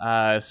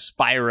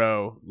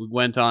Spyro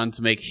went on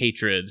to make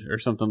Hatred or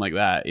something like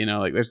that.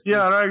 Like there's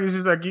Yeah, right. This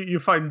is like you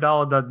find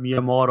out that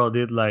Miyamoto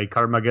did like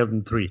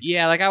Armageddon 3.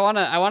 Yeah, like I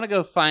wanna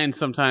go find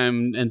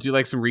sometime and do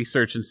like some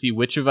research and see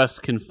which of us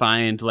can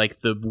find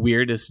like the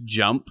weirdest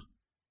jump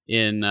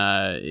in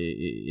like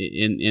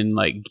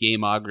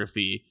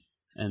gameography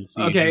and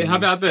see. Okay, who- how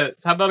about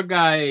this? How about a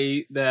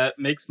guy that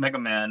makes Mega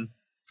Man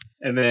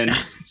and then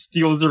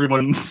steals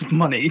everyone's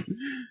money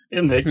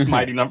and makes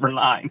Mighty Number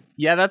 9?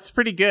 Yeah, that's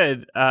pretty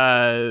good.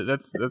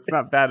 That's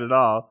not bad at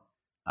all.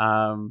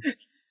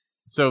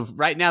 So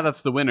right now,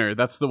 that's the winner.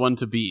 That's the one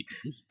to beat.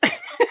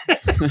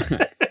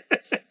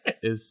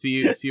 Is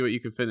see what you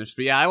can finish.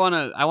 But yeah, I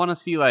wanna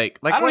see like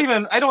I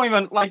don't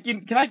even like.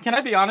 Can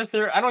I be honest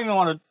here? I don't even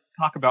want to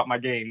talk about my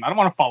game. I don't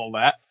want to follow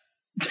that.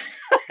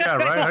 Yeah,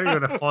 right. How are you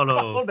gonna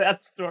follow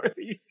that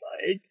story?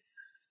 Like,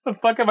 the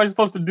fuck am I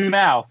supposed to do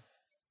now?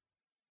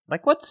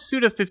 Like, what's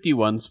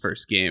Suda51's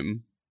first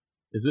game?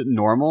 Is it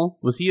normal?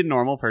 Was he a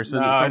normal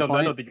person? No, at some I don't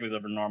point? think he was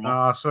ever normal.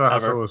 No, so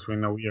has Ever. always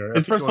been a weird.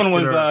 His first one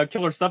was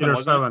Killer 7. Killer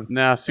wasn't it? 7.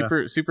 No,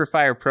 Super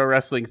Fire Pro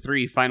Wrestling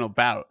 3 Final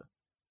Bout.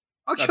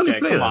 Actually, Okay,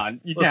 played come it. on.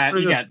 You That's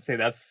pretty good. can't say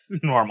that's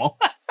normal.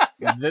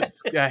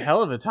 That's a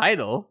hell of a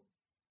title.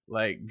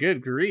 Like,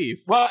 good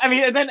grief. Well, I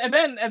mean, and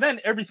then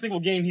every single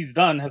game he's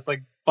done has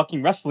like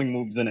fucking wrestling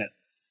moves in it.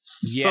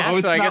 Yeah,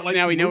 it's so I not guess like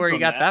now we know moved where he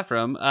from got that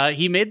from.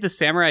 He made the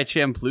Samurai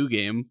Champloo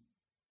game.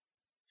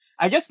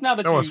 I guess now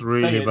that That you was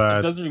really say it, bad.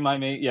 it does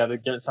remind me. Yeah, the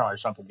Samurai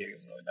Champloo game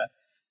was really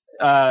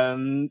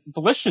bad.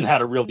 Volition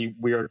had a really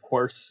weird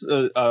course,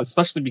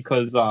 especially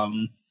because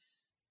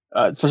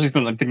especially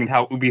since I'm thinking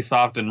how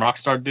Ubisoft and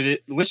Rockstar did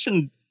it.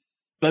 Volition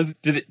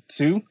did it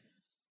too,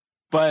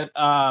 but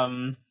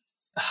but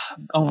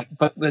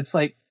it's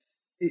like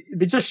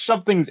they just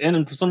shoved things in,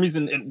 and for some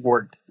reason it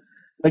worked.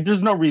 Like,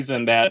 there's no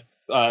reason that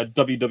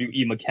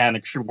WWE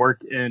mechanics should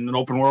work in an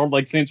open world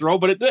like Saints Row,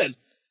 but it did.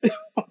 It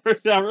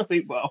worked out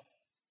really well.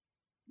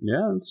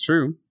 Yeah, that's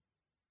true.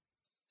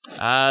 He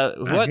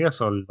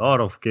has a lot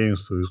of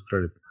games to his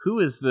credit. Who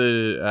is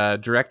the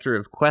director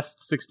of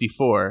Quest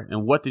 64,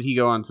 and what did he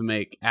go on to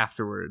make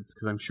afterwards?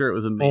 Because I'm sure it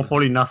was amazing.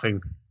 Hopefully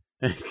nothing.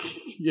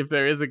 If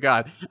there is a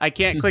god. I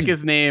can't click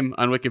his name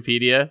on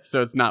Wikipedia,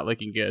 so it's not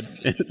looking good.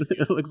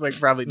 It looks like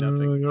probably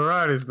nothing. You're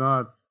right, it's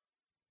not.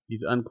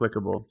 He's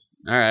unclickable.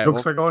 All right.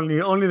 Looks like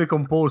only the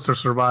composer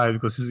survived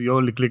because it's the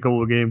only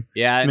clickable game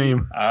yeah.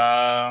 name.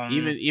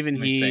 Even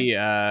let me he,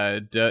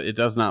 it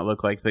does not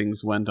look like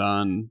things went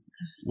on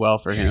well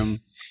for him.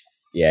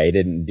 Yeah, he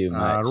didn't do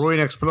much. Ruin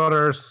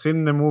Explorers,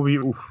 seen the movie.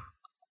 Oof.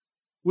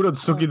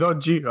 Urotsuki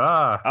Doji.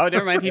 Oh,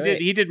 never mind.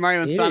 Wait, He did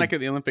Mario and he Sonic did. at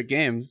the Olympic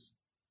Games.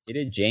 He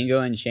did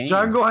Django Unchained.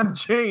 Django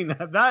Unchained.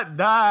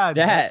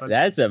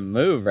 That's a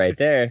move right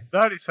there.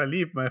 That is a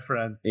leap, my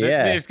friend.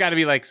 Yeah. There's got to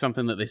be like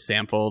something that they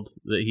sampled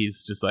that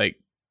he's just like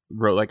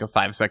wrote like a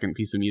 5-second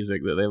piece of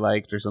music that they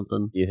liked or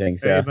something. You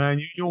think Hey so?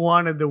 man, you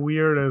wanted the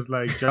weirdest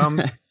like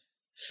jump.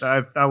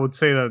 I would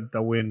say that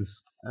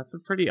wins. That's a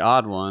pretty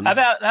odd one. How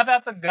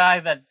about the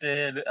guy that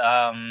did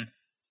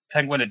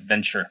Penguin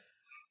Adventure?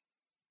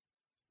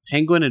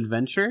 Penguin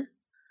Adventure?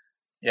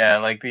 Yeah,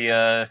 like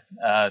the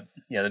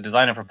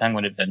designer for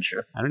Penguin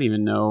Adventure. I don't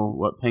even know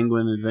what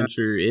Penguin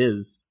Adventure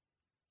is.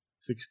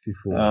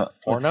 64. Let's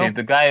Porno? see.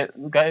 The guy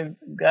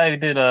who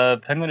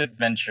did Penguin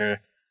Adventure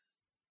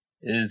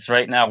is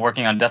right now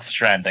working on Death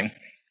Stranding.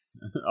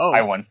 Oh,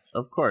 I won.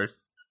 of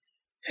course.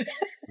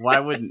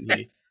 Why wouldn't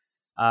he?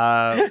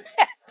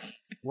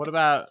 What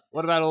about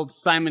old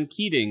Simon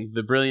Keating,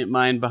 the brilliant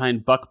mind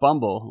behind Buck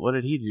Bumble? What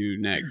did he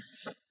do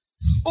next?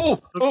 Oh,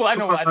 I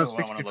know. Superman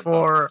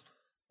 64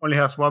 only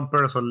has one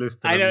person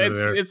listed. I know under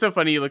there. it's so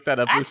funny you looked that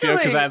up, Lucio,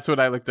 because Actually, that's what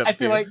I looked up I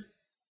feel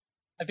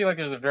too. like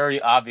there's a very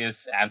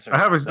obvious answer. I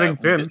have his that we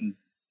LinkedIn. didn't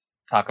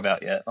talk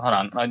about yet. Hold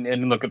on, I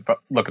need to look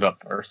it up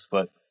first,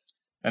 and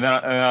then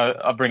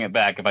I'll bring it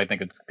back if I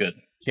think it's good.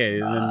 Okay,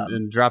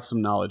 then drop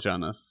some knowledge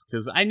on us,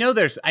 because I know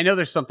there's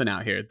something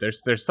out here.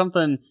 There's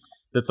something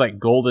that's like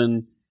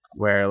golden,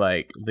 where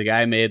like the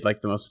guy made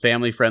like the most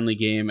family friendly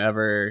game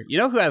ever. You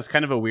know who has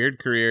kind of a weird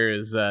career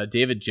is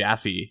David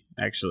Jaffe,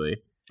 actually.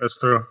 That's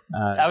true.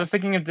 I was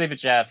thinking of David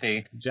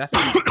Jaffe.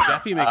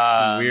 Jaffe makes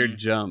some weird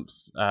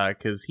jumps,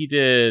 because he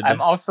did.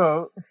 I'm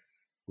also.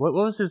 What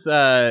was his?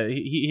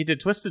 He did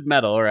Twisted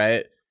Metal,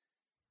 right?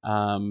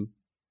 And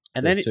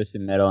then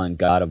Twisted Metal and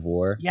God of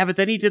War. yeah, but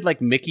then he did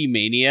like Mickey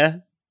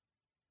Mania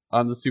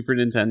on the Super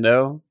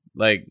Nintendo.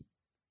 Like,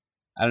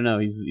 I don't know,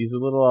 he's a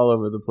little all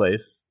over the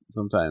place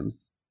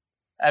sometimes.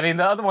 I mean,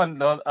 the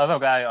other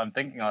guy I'm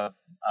thinking of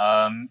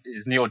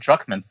is Neil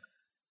Druckmann.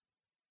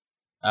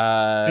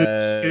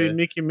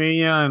 Mickey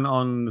Mania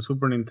on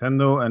Super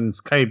Nintendo and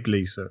Sky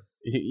Blazer.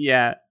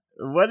 Yeah.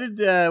 What did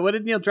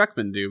Neil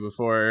Druckmann do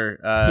before?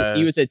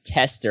 He was a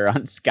tester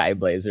on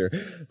Skyblazer.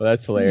 Well,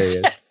 that's hilarious.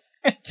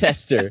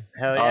 Tester.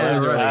 Hell Oh, yeah! that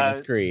was early in right.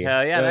 his career.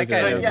 Hell yeah! That was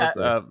guy early. knows what's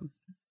up.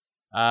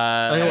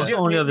 He was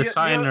only a Neil-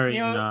 designer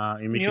Neil-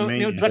 in Mickey Neil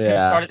Mania. Druckmann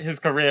Yeah. started his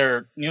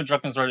career. Neil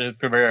Druckmann started his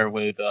career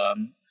with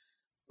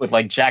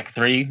like Jack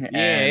 3.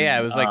 Yeah.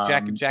 It was like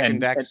Jack and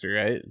and Daxter,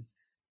 right?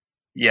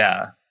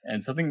 Yeah,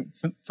 and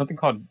something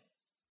called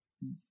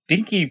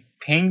Dinky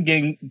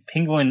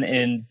Penguin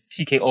in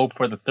TKO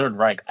for the Third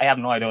Reich. I have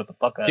no idea what the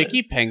fuck that Dickie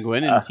is.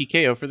 Penguin and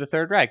TKO for the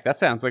Third Reich. That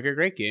sounds like a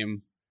great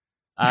game.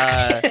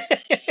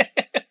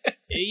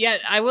 Yeah,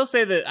 I will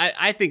say that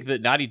I think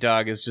that Naughty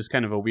Dog is just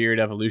kind of a weird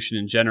evolution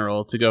in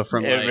general to go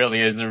from It like, really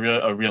is a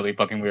really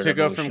fucking weird. to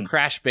go evolution. from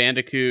Crash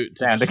Bandicoot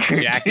to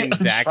Bandicoot Jack and to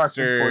Uncharted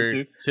Daxter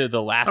 4, to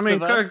The Last I mean,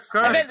 of Us.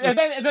 Crash-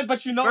 and then,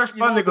 but you know, Crash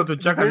Bandicoot to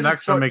Jack the and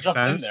weirdest Daxter makes jump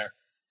in sense. there.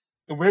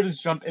 The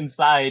weirdest jump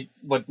inside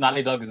what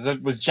Naughty Dog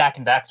was Jack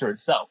and Daxter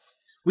itself.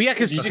 Well, yeah,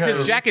 because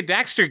Jack and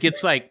Daxter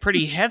gets like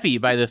pretty heavy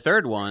by the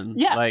third one.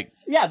 Yeah. Like,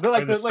 Yeah, but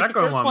like the the second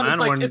first one is man,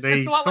 like when it's they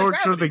a lot like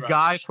torture the Gravity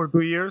guy Rush. for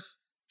 2 years.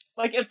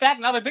 Like, in fact,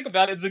 now that I think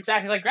about it, it's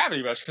exactly like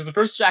Gravity Rush, because the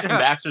first Jack and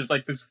Daxter is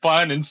like this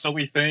fun and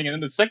silly thing, and then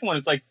the second one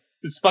is like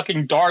this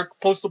fucking dark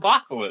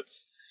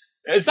post-apocalypse.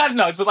 It's like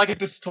a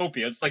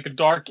dystopia. It's like a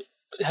dark,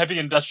 heavy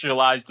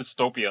industrialized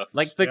dystopia.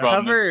 like the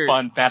from cover, this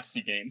fun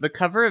fantasy game. the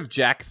cover of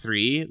Jack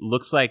 3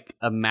 looks like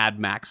a Mad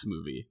Max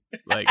movie.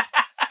 Like,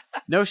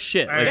 no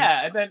shit. Like,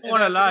 Yeah, and then I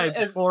want to lie.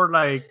 and- Before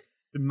like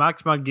the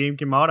Max game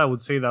came out, I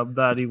would say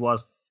that it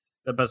was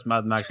the best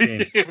Mad Max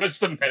game. it was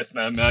the best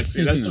Mad Max.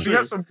 That's It true.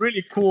 has some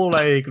really cool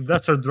like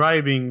desert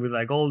driving with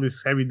like all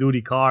these heavy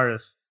duty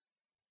cars.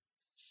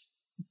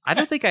 I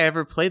don't think I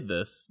ever played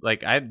this.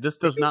 Like, this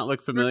does not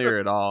look familiar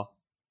at all.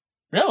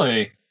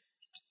 Really?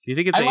 Do you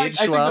think it's I aged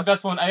think well? the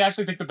best one. I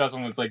actually think the best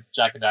one was like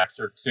Jack and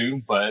Daxter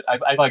 2, but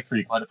I like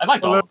 3 quite. I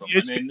like all of them. I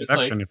mean, it's like,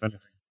 Action, if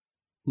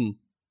anything.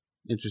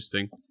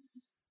 Interesting.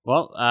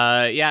 Well,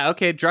 yeah,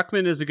 okay.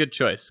 Druckmann is a good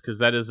choice because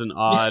that is an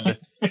odd.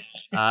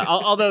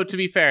 Although to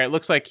be fair, it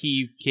looks like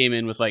he came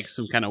in with like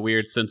some kind of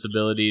weird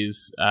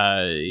sensibilities.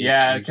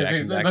 yeah, in because Jack it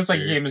and looks like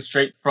Daxter. he came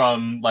straight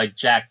from like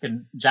Jack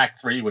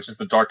 3, which is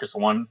the darkest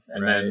one,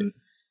 and Right. then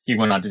he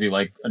went on to do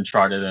like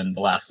Uncharted and The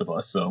Last of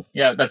Us. So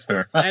yeah, that's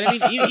fair. And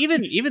I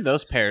mean, even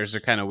those pairs are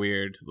kind of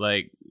weird.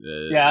 Like,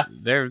 Yeah.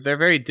 they're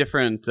very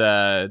different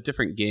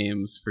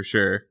games for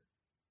sure.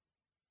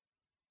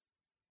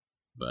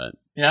 But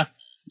Yeah.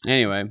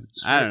 Anyway,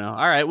 I don't know.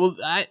 All right. Well,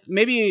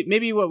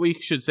 maybe what we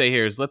should say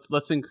here is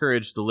let's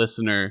encourage the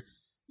listener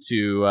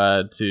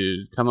to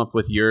come up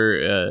with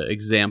your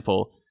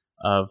example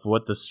of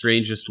what the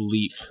strangest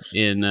leap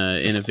in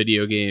a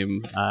video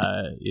game.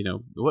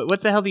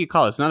 What the hell do you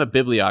call it? It's not a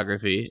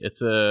bibliography.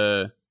 It's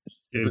a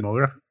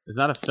Gameography. It's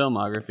not a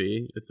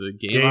filmography. It's a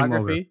Gameography.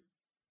 gameography.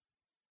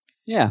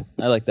 Yeah,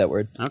 I like that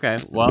word. Okay,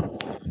 well,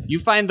 you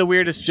find the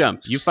weirdest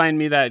jump. You find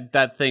me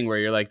that thing where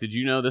you're like, did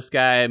you know this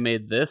guy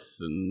made this?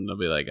 And I'll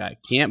be like, I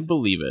can't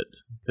believe it,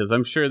 because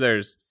I'm sure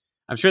there's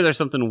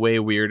something way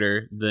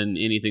weirder than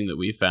anything that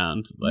we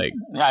found. Like,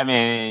 Yeah, I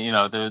mean,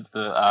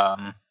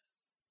 the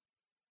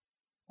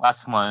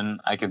last one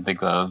I can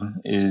think of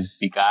is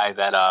the guy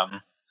that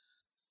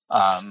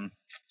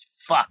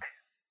fuck.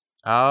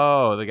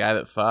 oh, the guy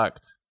that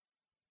fucked.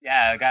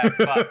 Yeah, the guy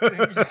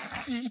that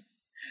fuck.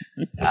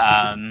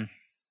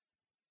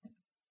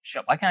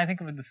 Shit, why can't I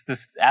think of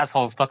this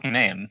asshole's fucking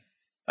name?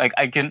 Like,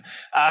 I can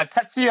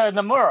Tetsuya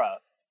Nomura.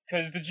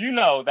 Because did you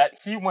know that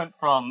he went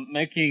from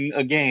making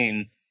a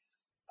game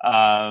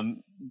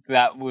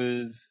that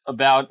was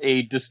about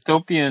a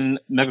dystopian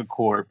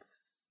megacorp,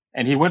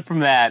 and he went from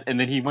that, and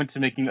then he went to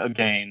making a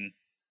game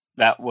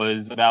that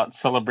was about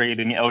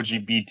celebrating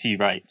LGBT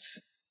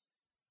rights.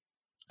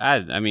 I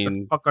What the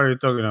mean, fuck are you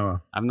talking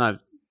about? I'm not.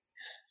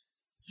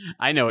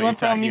 I know what He you're went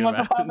from talking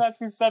about. Final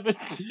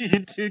Fantasy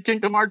VII to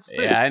Kingdom Hearts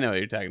 2. Yeah, I know what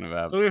you're talking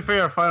about. To be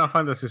fair, Final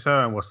Fantasy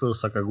VII was still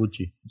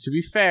Sakaguchi. To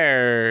be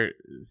fair,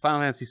 Final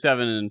Fantasy VII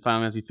and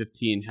Final Fantasy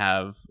 15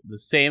 have the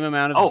same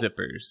amount of Oh.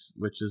 zippers,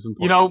 which is You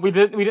important. know,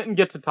 we didn't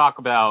get to talk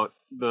about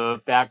the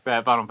fact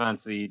that Final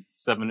Fantasy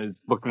VII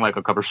is looking like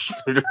a cover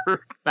shooter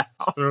now.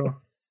 It's true.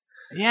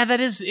 Yeah,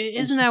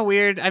 isn't that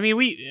weird? I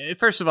mean,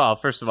 first of all,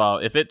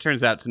 if it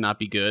turns out to not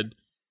be good,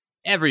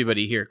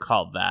 everybody here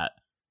called that.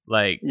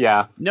 Like,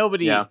 Yeah.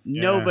 nobody Yeah.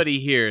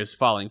 here is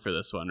falling for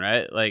this one,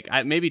 right? Like,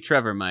 maybe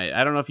Trevor might.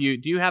 I don't know if do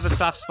you have a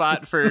soft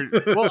spot for?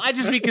 Well, I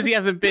just because he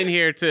hasn't been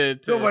here to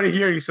Nobody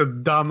here is a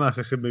dumbass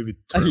except maybe.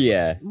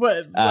 Yeah.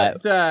 well,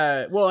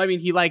 I mean,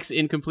 he likes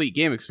incomplete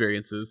game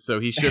experiences, so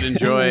he should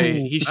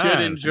enjoy.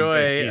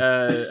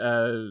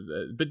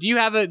 But do you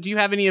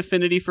have any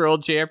affinity for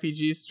old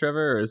JRPGs,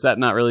 Trevor, or is that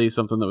not really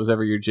something that was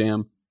ever your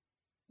jam?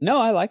 No,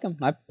 I like them.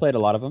 I've played a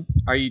lot of them.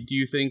 Do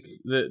you think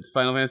that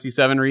Final Fantasy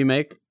VII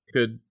remake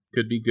could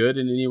be good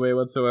in any way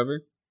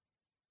whatsoever?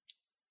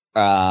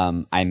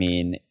 I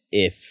mean,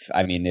 if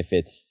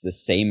it's the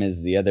same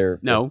as the other,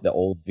 No. the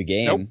old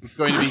game. It's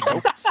going to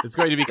be it's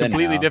going to be Then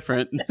completely no.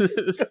 different.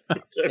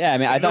 Yeah, I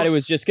mean, I thought it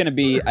was just gonna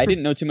be. I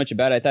didn't know too much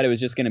about it. I thought it was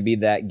just gonna be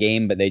that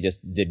game, but they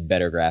just did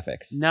better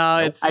graphics. No,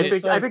 it's I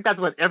think that's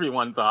what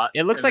everyone thought.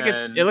 it looks and like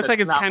it's then it looks like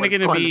that's it's not kind of what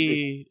going to going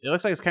be. It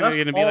looks like it's kind of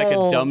That's going to be like a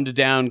all- dumbed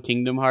down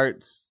Kingdom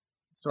Hearts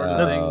sort of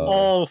That's thing.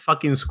 all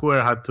fucking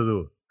Square had to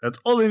do. That's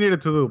all they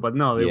needed to do. But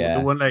no, they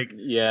Yeah. went like,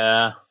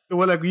 Yeah.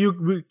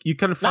 you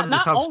can fuck Not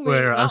this up, only-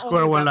 Square. not And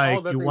Square only went that, all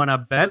like, that you they- want to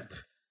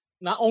bet?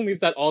 Not only is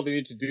that all they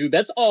need to do,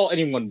 that's all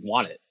anyone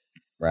wanted.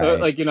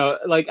 Right.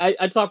 Like,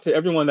 I talk to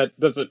everyone that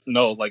doesn't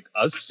know, like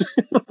us,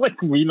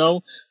 like we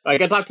know. Like,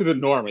 I talk to the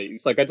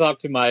normies. Like, I talk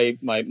to my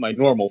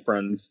normal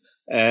friends,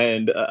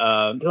 and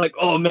they're like,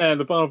 "Oh man,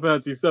 the Final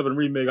Fantasy VII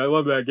remake! I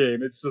love that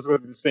game. It's just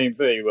like the same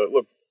thing, but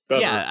look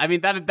better." Yeah, I mean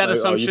that Oh, you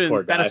assumption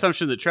poor guy.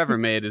 that Trevor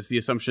made is the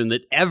assumption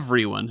that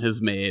everyone has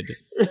made.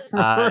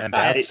 And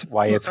that's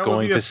why it's That would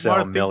going be a to sell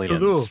smart thing to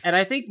millions. And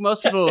I think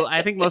most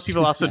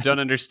people also don't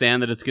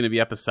understand that it's going to be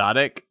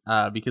episodic,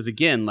 because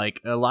again,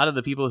 like a lot of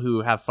the people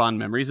who have fond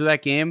memories of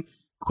that game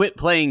quit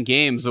playing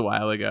games a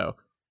while ago.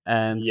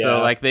 And Yeah. so,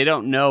 like, they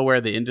don't know where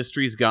the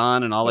industry's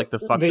gone and all, like, the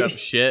fucked They- up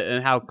shit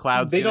and how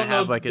Cloud's They gonna don't know.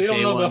 have, like, a They day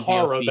don't know the one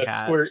horror DLC that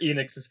hat. Square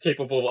Enix is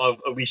capable of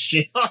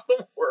unleashing on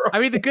the world. I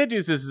mean, the good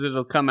news is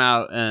it'll come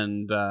out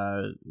and,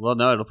 well,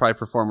 no, it'll probably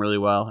perform really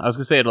well. I was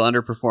gonna say it'll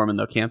underperform and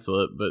they'll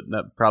cancel it, but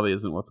that probably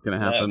isn't what's gonna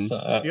happen. That's,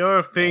 The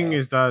other thing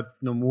is that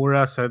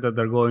Nomura said that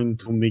they're going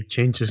to make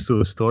changes to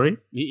the story.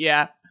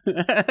 Yeah.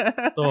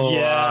 So,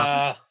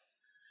 yeah.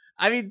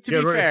 I mean, to get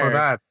be ready for fair,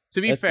 that.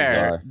 That's fair,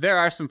 bizarre. there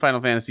are some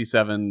Final Fantasy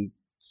VII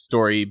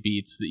story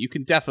beats that you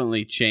can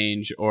definitely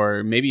change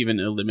or maybe even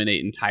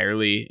eliminate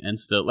entirely and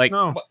still like.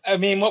 No, I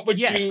mean, what would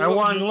Yes. you? I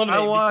what would you want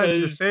eliminate? the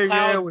Because Savior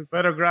Cloud, with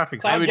better graphics. I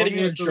Cloud would getting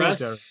need an to look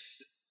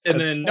address, and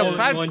then No, only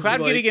Cloud ones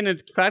Cloud like,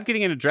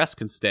 getting an address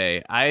can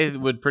stay. I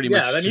would pretty much.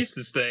 yeah, that just, needs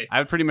to stay. I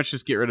would pretty much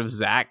just get rid of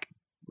Zack,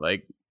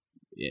 like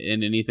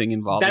in anything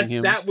involving That's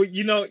him. that. Would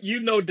you know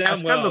damn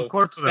That's well kind of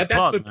core to the that that's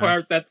plot, the man.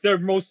 part that they're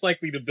most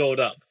likely to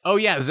build up. Oh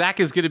yeah, Zack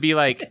is gonna be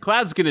like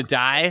Cloud's gonna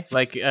die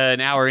like an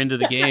hour into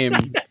the game,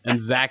 and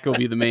Zack will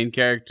be the main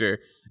character.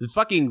 The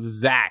fucking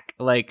Zack,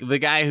 like the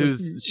guy who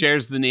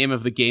shares the name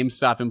of the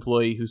GameStop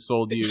employee who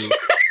sold you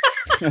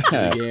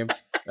the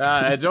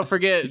game.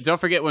 Don't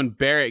forget when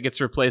Barrett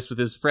gets replaced with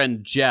his friend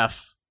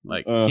Jeff.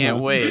 Like,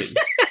 can't wait.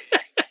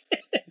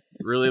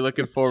 Really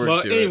looking forward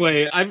But to it.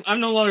 anyway, I'm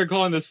no longer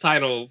calling this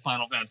title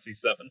Final Fantasy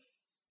VII.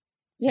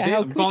 Yeah,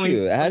 how I'm could calling-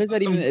 you? How does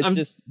that even? It's I'm-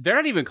 just They're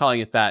not even calling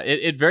it that.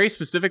 It very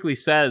specifically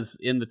says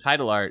in the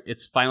title art,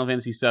 it's Final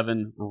Fantasy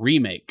VII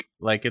Remake.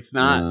 Like, it's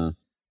not.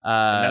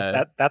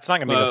 And that's not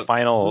going to be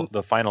uh,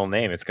 the final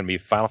name. It's going to be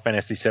Final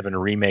Fantasy VII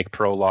Remake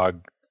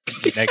Prologue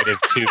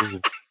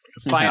 -2.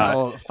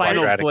 Final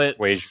quadratic Blitz.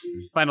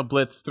 equation. Final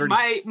Blitz 30.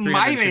 My name for the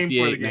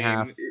 358 and a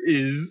half. game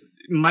is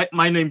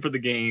my name for the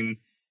game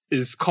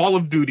is Call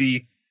of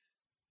Duty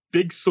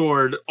Big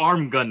Sword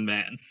Arm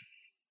Gunman.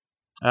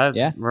 That's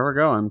Yeah. where we're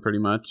going, pretty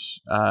much.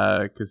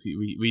 Because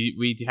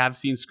we have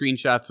seen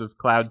screenshots of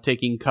Cloud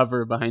taking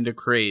cover behind a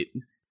crate.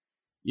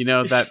 You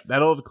know, that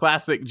old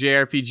classic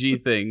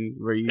JRPG thing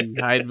where you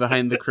hide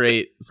behind the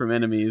crate from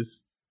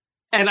enemies.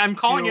 And I'm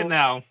calling You it know,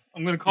 now.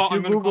 I'm gonna call if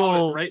you it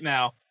Google- right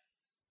now.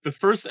 The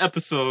first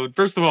episode,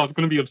 first of all, it's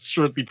going to be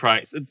absurdly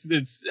priced.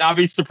 It's I'll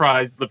be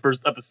surprised the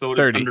first episode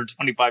 30. is under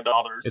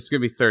 $25. It's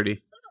going to be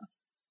 30.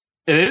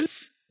 It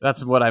is?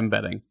 That's what I'm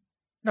betting.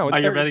 No, Oh,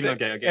 you're betting?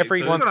 Okay. Every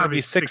So one's it's going gonna to be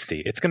be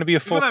 60. It's going to be a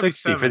full gonna be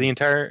 60 for 70. the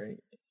entire.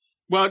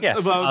 Well,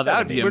 Yes. well, Oh, that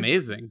would be we're-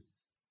 amazing.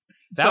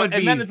 That so- would be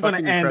and then it's going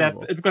fucking to end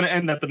incredible. it's going to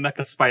end at the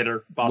Mecha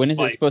Spider boss when is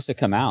it fight. supposed to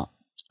come out?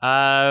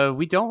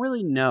 We don't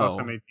really know.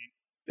 2018.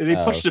 They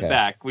Oh, pushed okay. it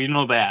back. We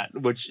know that,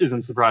 which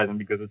isn't surprising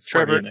because it's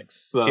Square Trevor, Enix.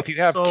 So. If you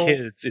have So-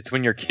 kids, it's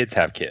when your kids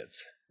have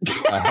kids.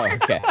 Oh,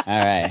 okay, all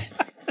right.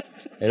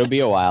 It'll be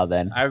a while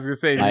then. I was going to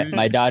say,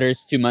 My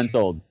daughter's 2 months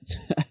old.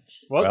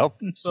 Well,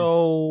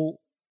 So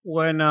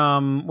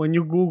when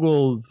you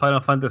Google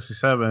Final Fantasy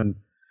VII,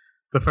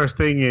 the first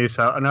thing is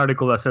an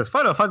article that says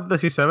Final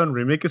Fantasy VII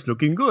Remake is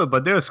looking good,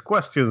 but there's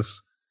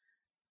questions,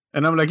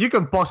 and I'm like, you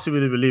can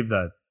possibly believe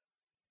that?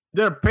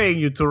 They're paying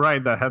you to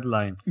write that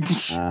headline.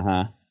 Uh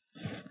huh.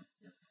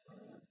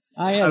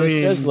 Oh yeah, I this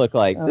mean, does look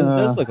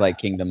like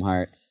Kingdom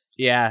Hearts.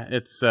 yeah,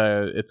 it's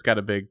got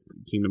a big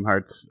Kingdom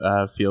Hearts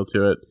feel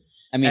to it.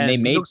 I mean, And they it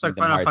made Looks like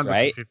Kingdom Final Hearts,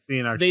 Fantasy right?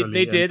 15. Actually,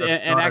 They did, that's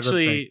and not a good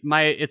actually,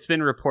 it's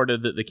been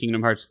reported that the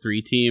Kingdom Hearts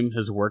 3 team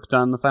has worked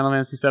on the Final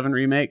Fantasy VII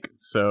remake,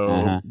 so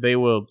Uh-huh. they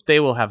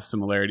will have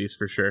similarities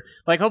for sure.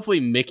 Like,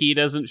 hopefully Mickey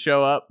doesn't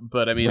show up,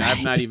 but I mean,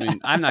 I'm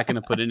not going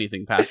to put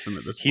anything past him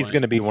at this point. he's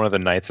going to be one of the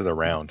knights of the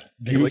round.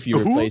 Goofy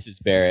replaces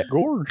Barrett.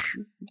 Gorge.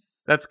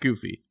 That's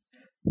goofy.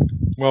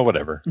 Well,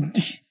 whatever.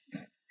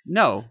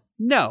 No,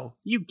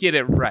 you get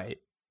it right.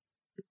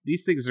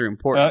 These things are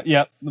important.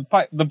 Yeah,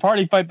 the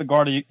party fight the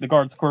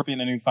guard Scorpion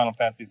in a new Final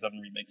Fantasy VII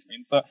remake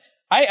screen. So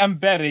I am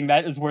betting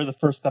that is where the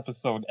first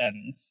episode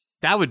ends.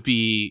 That would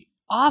be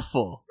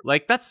awful.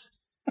 Like, that's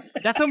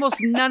almost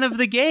none of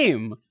the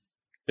game.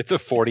 It's a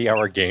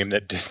 40-hour game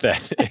that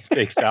it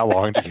takes that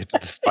long to get to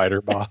the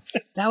spider boss.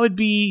 That would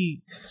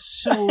be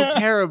so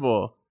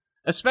terrible.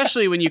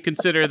 Especially when you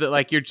consider that,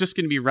 like, you're just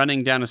going to be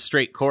running down a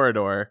straight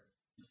corridor.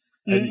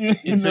 Until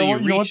you know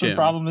what reach the him.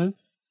 problem is?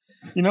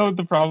 You know what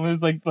the problem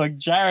is? Like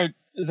Jared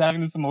is having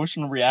this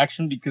emotional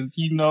reaction because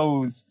he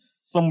knows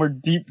somewhere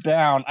deep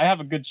down I have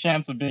a good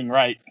chance of being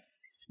right.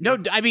 No,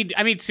 I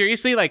mean,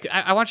 seriously, like,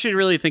 I want you to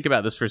really think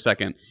about this for a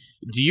second.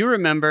 Do you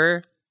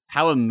remember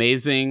how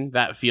amazing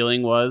that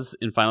feeling was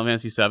in Final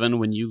Fantasy VII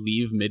when you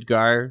leave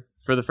Midgar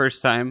for the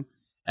first time?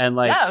 And,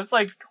 like, Yeah, it's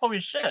like holy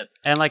shit.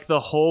 and like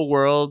the whole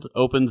world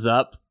opens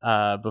up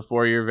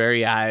before your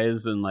very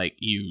eyes, and like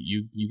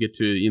you get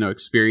to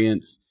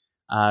experience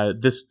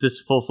this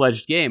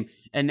full-fledged game.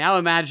 And now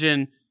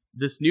imagine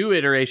this new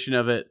iteration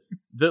of it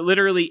that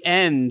literally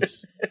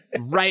ends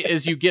right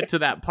as you get to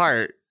that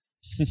part.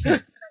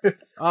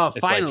 Oh, It's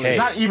finally! like, hey, It's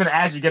not even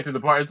as you get to the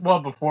part; it's well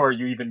before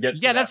you even get.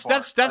 to Yeah, that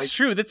that's part. Like,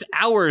 true. That's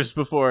hours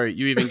before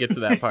you even get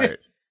to that part.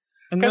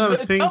 And then I'm 'cause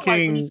it felt like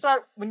thinking,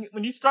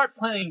 when you start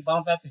playing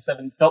Final Fantasy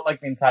VII, it felt like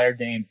the entire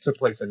game took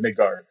place in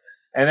Midgard,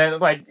 and then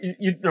like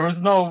there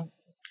was no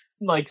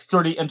like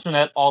sturdy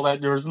internet, all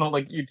that. There was no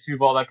like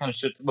YouTube, all that kind of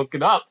shit to look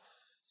it up.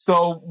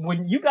 So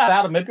when you got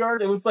out of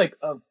Midgard, it was like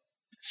a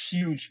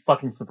huge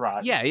fucking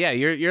surprise. Yeah,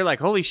 you're like,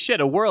 holy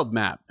shit, a world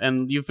map,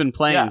 and you've been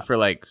playing for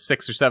like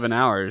 6 or 7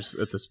 hours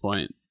at this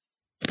point.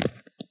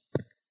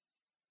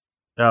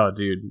 Oh,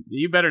 dude,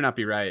 you better not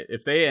be right.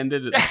 If they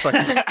ended at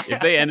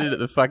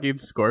the fucking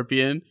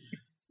Scorpion,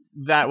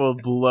 that will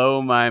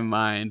blow my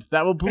mind.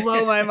 That will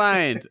blow my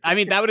mind. I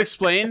mean, that would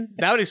explain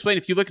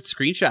if you look at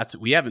screenshots,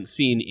 we haven't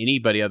seen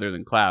anybody other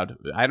than Cloud.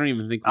 I don't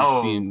even think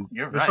we've seen.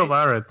 You're We saw right.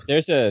 Barrett.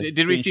 There's a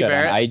Did we see screenshot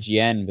Barrett? on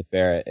IGN with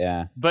Barrett?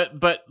 Yeah. But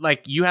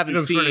like you He haven't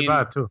looks really seen.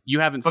 bad too. You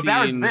haven't But seen.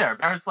 Barrett's there.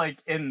 Barrett's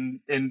like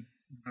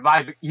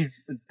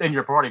he's in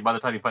your party by the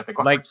time you fight the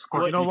Like,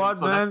 Scorpion. you know what,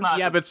 so that's man? not,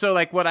 Yeah, but so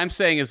like what I'm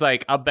saying is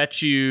like I'll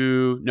bet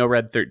you no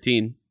Red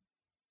 13.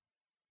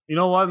 You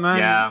know what, man?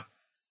 yeah.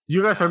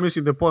 You guys are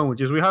missing the point,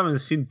 which is we haven't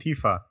seen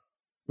Tifa.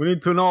 We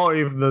need to know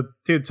if the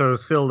tits are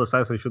still the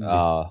size they should be.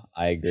 Oh,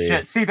 I agree.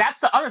 Shit. See,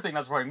 that's the other thing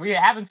that's worrying. We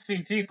haven't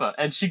seen Tifa,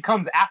 and she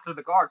comes after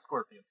the guard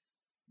Scorpion.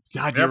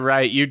 God, you're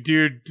right. You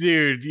dude,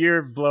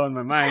 you're blowing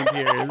my mind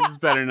here. This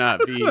better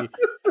not be.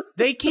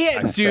 They can't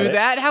I do said it.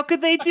 that. How could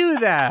they do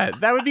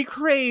that? That would be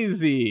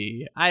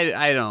crazy.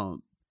 I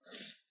don't.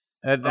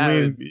 That I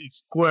mean, would- it's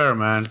Square,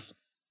 man.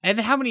 and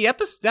how many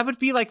episodes? That would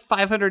be like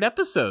 500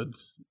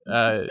 episodes,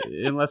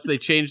 unless they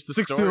change the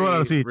 60 story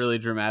hours each. really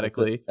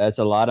dramatically. That's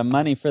a lot of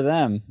money for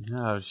them.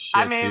 Oh shit!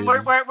 I mean,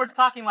 dude. we're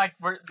talking like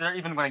they're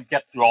even going to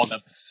get through all the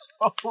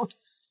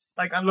episodes.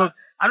 Like I'm not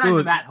even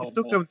Dude, that it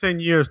hopeful. took them 10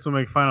 years to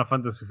make Final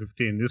Fantasy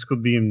 15. This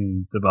could be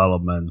in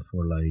development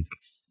for like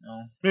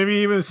No. maybe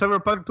even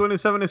Cyberpunk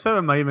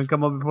 2077 might even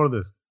come up before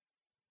this.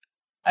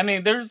 I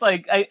mean, there's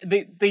like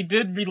they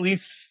did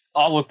release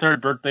All the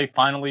Third Birthday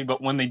finally,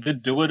 but when they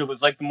did do it, it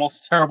was like the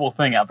most terrible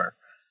thing ever.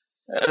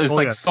 It's Oh,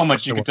 like yeah. so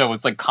much you could tell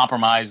was like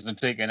compromised and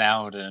taken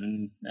out,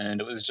 and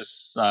it was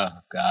just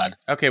God.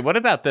 Okay, what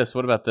about this?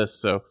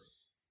 So,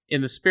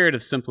 in the spirit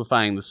of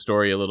simplifying the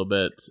story a little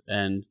bit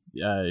and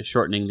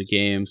shortening the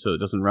game so it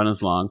doesn't run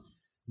as long,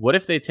 what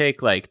if they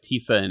take like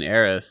Tifa and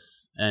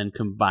Eris and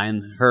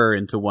combine her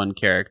into one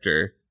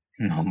character?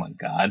 Oh my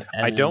God.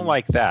 and I don't then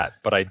like that,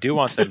 but I do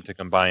want them to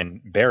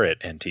combine Barrett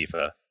and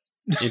Tifa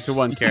into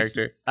one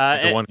character. into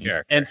And, one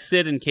character. and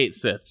Sid and Kate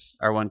Sith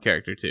are one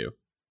character too.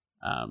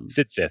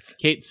 Sith.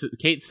 Kate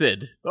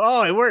Sid.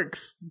 Oh, it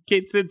works.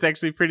 Kate Sid's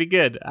actually pretty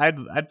good.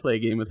 I'd play a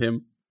game with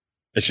him.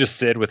 It's just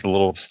Sid with a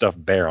little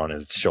stuffed bear on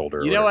his shoulder.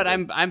 or You know what?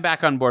 whatever it is. I'm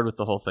back on board with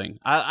the whole thing.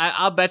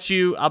 I'll bet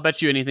you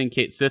anything.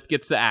 Kate Sith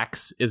gets the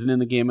axe. Isn't in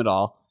the game at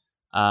all.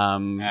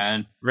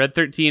 And Red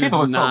 13 Tifa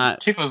was is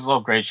not. Tifa was so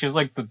great. She was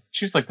like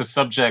the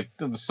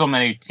subject of so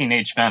many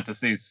teenage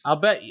fantasies. I'll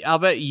bet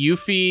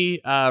Yuffie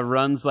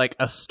runs like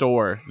a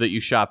store that you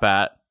shop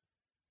at,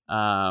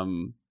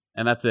 and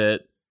that's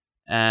it.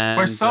 And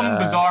For some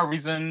bizarre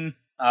reason,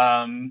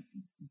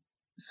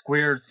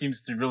 Square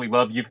seems to really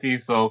love Yuffie,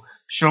 so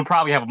she'll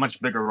probably have a much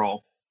bigger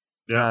role.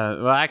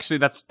 well, actually,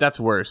 that's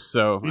worse.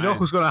 So You know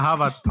who's gonna have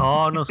a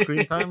ton of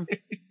screen time?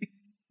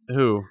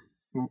 who?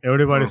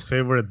 Everybody's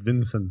favorite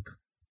Vincent.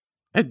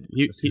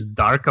 He, He's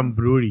dark and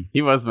broody.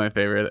 he was my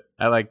favorite.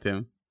 I liked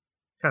him.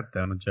 God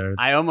damn it, Jared.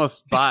 I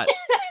almost bought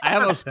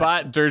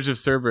Dirge of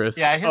Cerberus.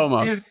 Yeah,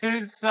 almost.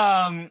 his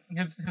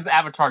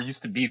avatar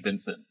used to be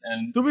Vincent.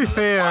 And To be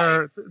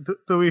fair,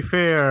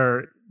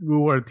 we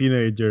were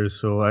teenagers,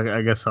 so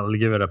I guess I'll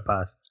give it a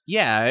pass.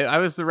 Yeah, I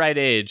was the right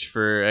age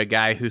for a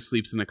guy who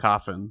sleeps in a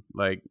coffin.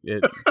 Like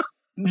it,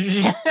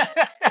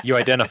 You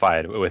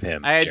identified with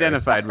him. I Jared.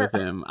 identified with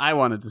him. I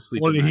wanted to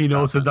sleep. Only in that he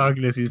knows the coffin.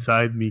 darkness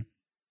inside me.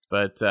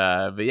 But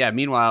yeah.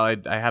 Meanwhile,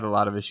 I had a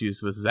lot of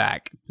issues with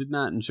Zach. Did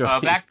not enjoy.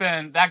 back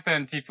then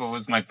Tifa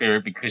was my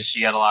favorite because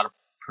she had a lot of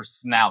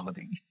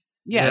personality.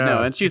 Yeah, Yeah,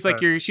 no, and she's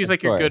like your good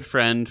course.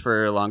 friend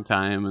for a long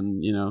time,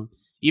 and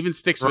even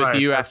sticks with Right,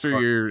 you that's after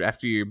fun.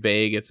 your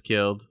bae gets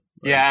killed.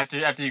 Like, Yeah,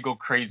 after you go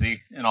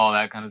crazy and all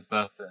that kind of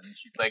stuff, and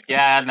she's like,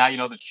 "Yeah, now you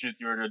know the truth.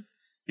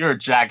 You're a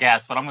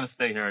jackass, but I'm gonna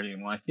stay here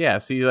anyway." yeah.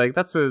 See, like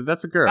that's a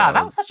girl. Wow,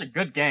 that was such a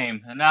good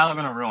game, and now they're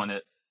gonna ruin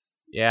it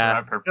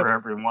yeah. for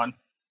everyone.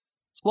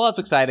 Well, it's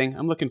exciting.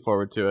 I'm looking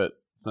forward to it.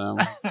 So,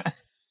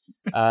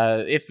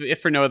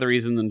 if for no other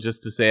reason than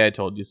just to say I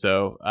told you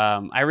so,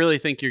 I really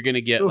think you're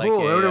gonna get like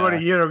Everybody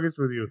here agrees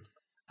with you.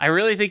 I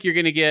really think you're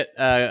gonna get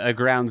a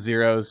Ground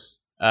Zeroes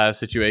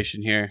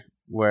situation here,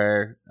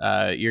 where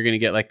you're gonna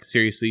get like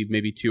seriously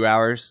maybe 2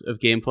 hours of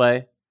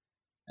gameplay,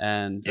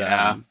 and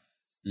Yeah.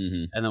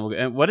 Mm-hmm. and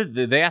then what did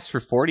they ask for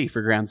 40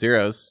 for Ground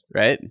Zeroes,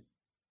 right?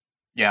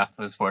 Yeah,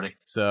 it was 40.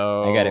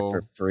 So I got it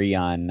for free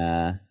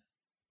on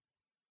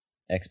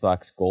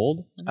Xbox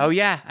Gold. Oh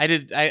yeah, I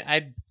did.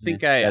 I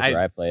think That's I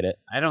where I played it.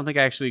 I don't think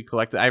I actually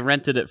collected. I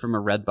rented it from a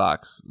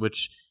Redbox,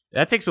 which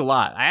that takes a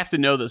lot. I have to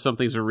know that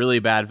something's a really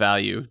bad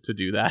value to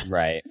do that.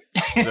 Right.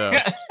 So,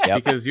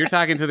 Yep. because you're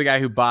talking to the guy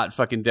who bought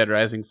fucking Dead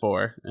Rising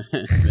 4.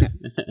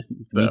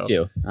 Me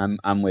too.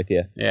 I'm with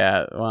you.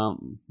 Yeah, well,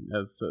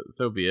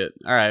 so be it.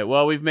 All right,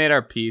 well, we've made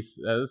our peace.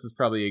 This is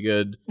probably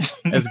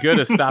as good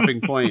a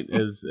stopping point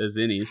as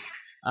any.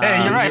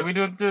 Hey, you're right. We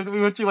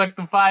went through like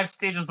the 5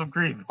 stages of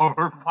grief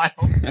over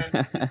Final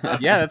Fantasy VII.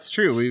 Yeah, that's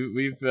true.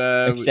 We've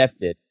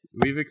Accepted.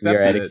 we've We accepted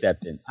are at it.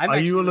 acceptance. I'm A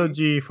actually,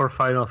 eulogy for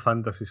Final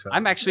Fantasy VII.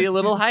 I'm actually a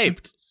little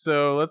hyped.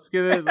 So let's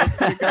get it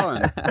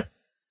going.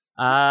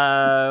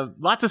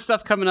 Lots of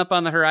stuff coming up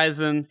on the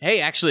horizon.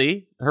 Hey,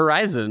 actually,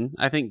 Horizon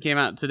I think came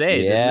out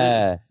today.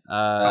 Yeah. Didn't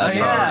it?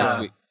 yeah. Next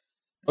week.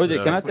 Oh, did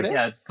it come out today?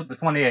 Yeah, it's the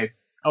 28th.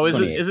 Oh, is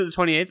 28th. it the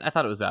 28th? I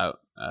thought it was out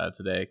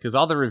today because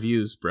all the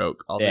reviews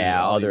broke. All the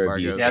reviews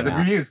embargoes. Yeah, the out.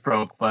 reviews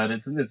broke, but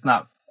it's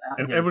not.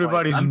 And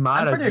everybody's I'm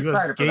mad pretty at US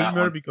excited for that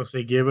Gamer one. because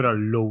they gave it a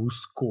low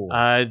score.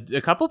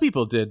 A couple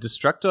people did.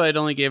 Destructoid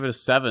only gave it a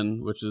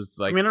 7, which is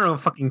like I mean, I don't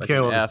fucking like care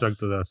an what F.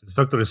 Destructor does.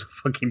 Destructor is a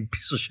fucking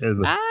piece of shit.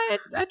 But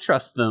I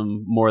trust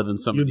them more than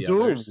some You of the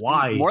do? others.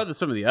 Why? More than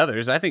some of the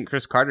others. I think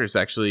Chris Carter's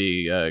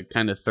actually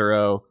kind of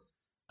thorough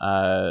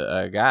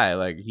guy.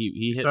 Like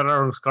he Is hit, that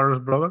Aaron Scar's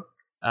brother?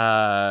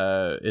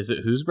 is it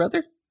whose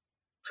brother?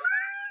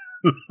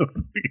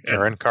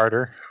 Aaron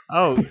Carter.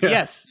 Oh, Yeah.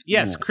 yes.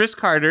 Yeah. Chris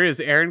Carter is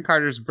Aaron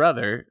Carter's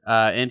brother,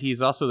 and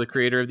he's also the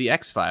creator of the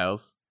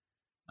X-Files.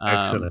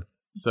 Excellent.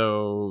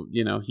 So,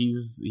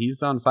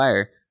 he's on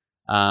fire.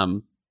 But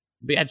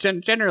yeah,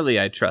 generally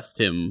I trust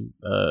him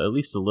at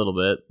least a little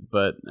bit,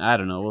 but I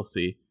don't know. We'll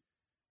see.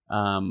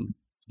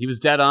 He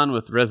was dead on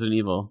with Resident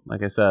Evil,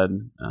 like I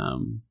said.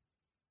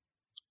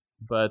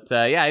 But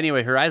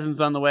anyway, Horizon's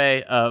on the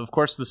way. Of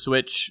course, the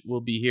Switch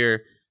will be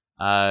here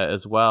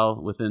as well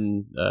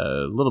within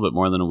a little bit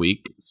more than a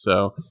week.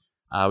 So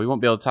we won't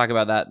be able to talk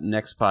about that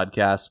next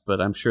podcast, but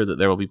I'm sure that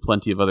there will be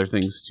plenty of other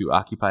things to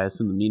occupy us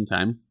in the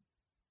meantime.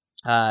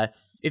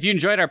 If you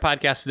enjoyed our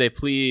podcast today,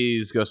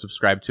 please go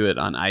subscribe to it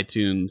on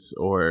iTunes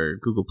or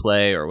Google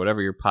Play or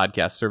whatever your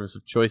podcast service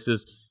of choice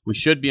is. We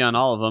should be on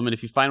all of them, and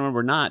if you find one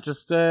we're not,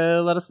 just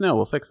let us know.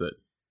 We'll fix it.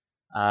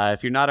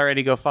 If you're not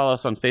already, go follow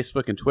us on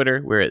Facebook and Twitter.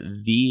 We're at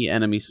The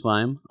Enemy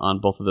Slime on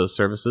both of those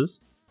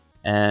services.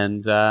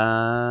 And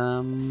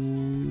I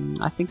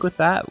think with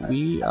that,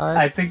 we are...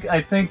 I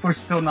think we're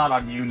still not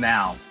on you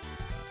now.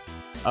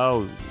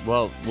 Oh,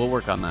 well, we'll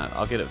work on that.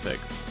 I'll get it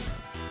fixed.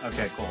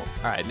 Okay, cool.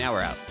 All right, now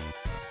we're out.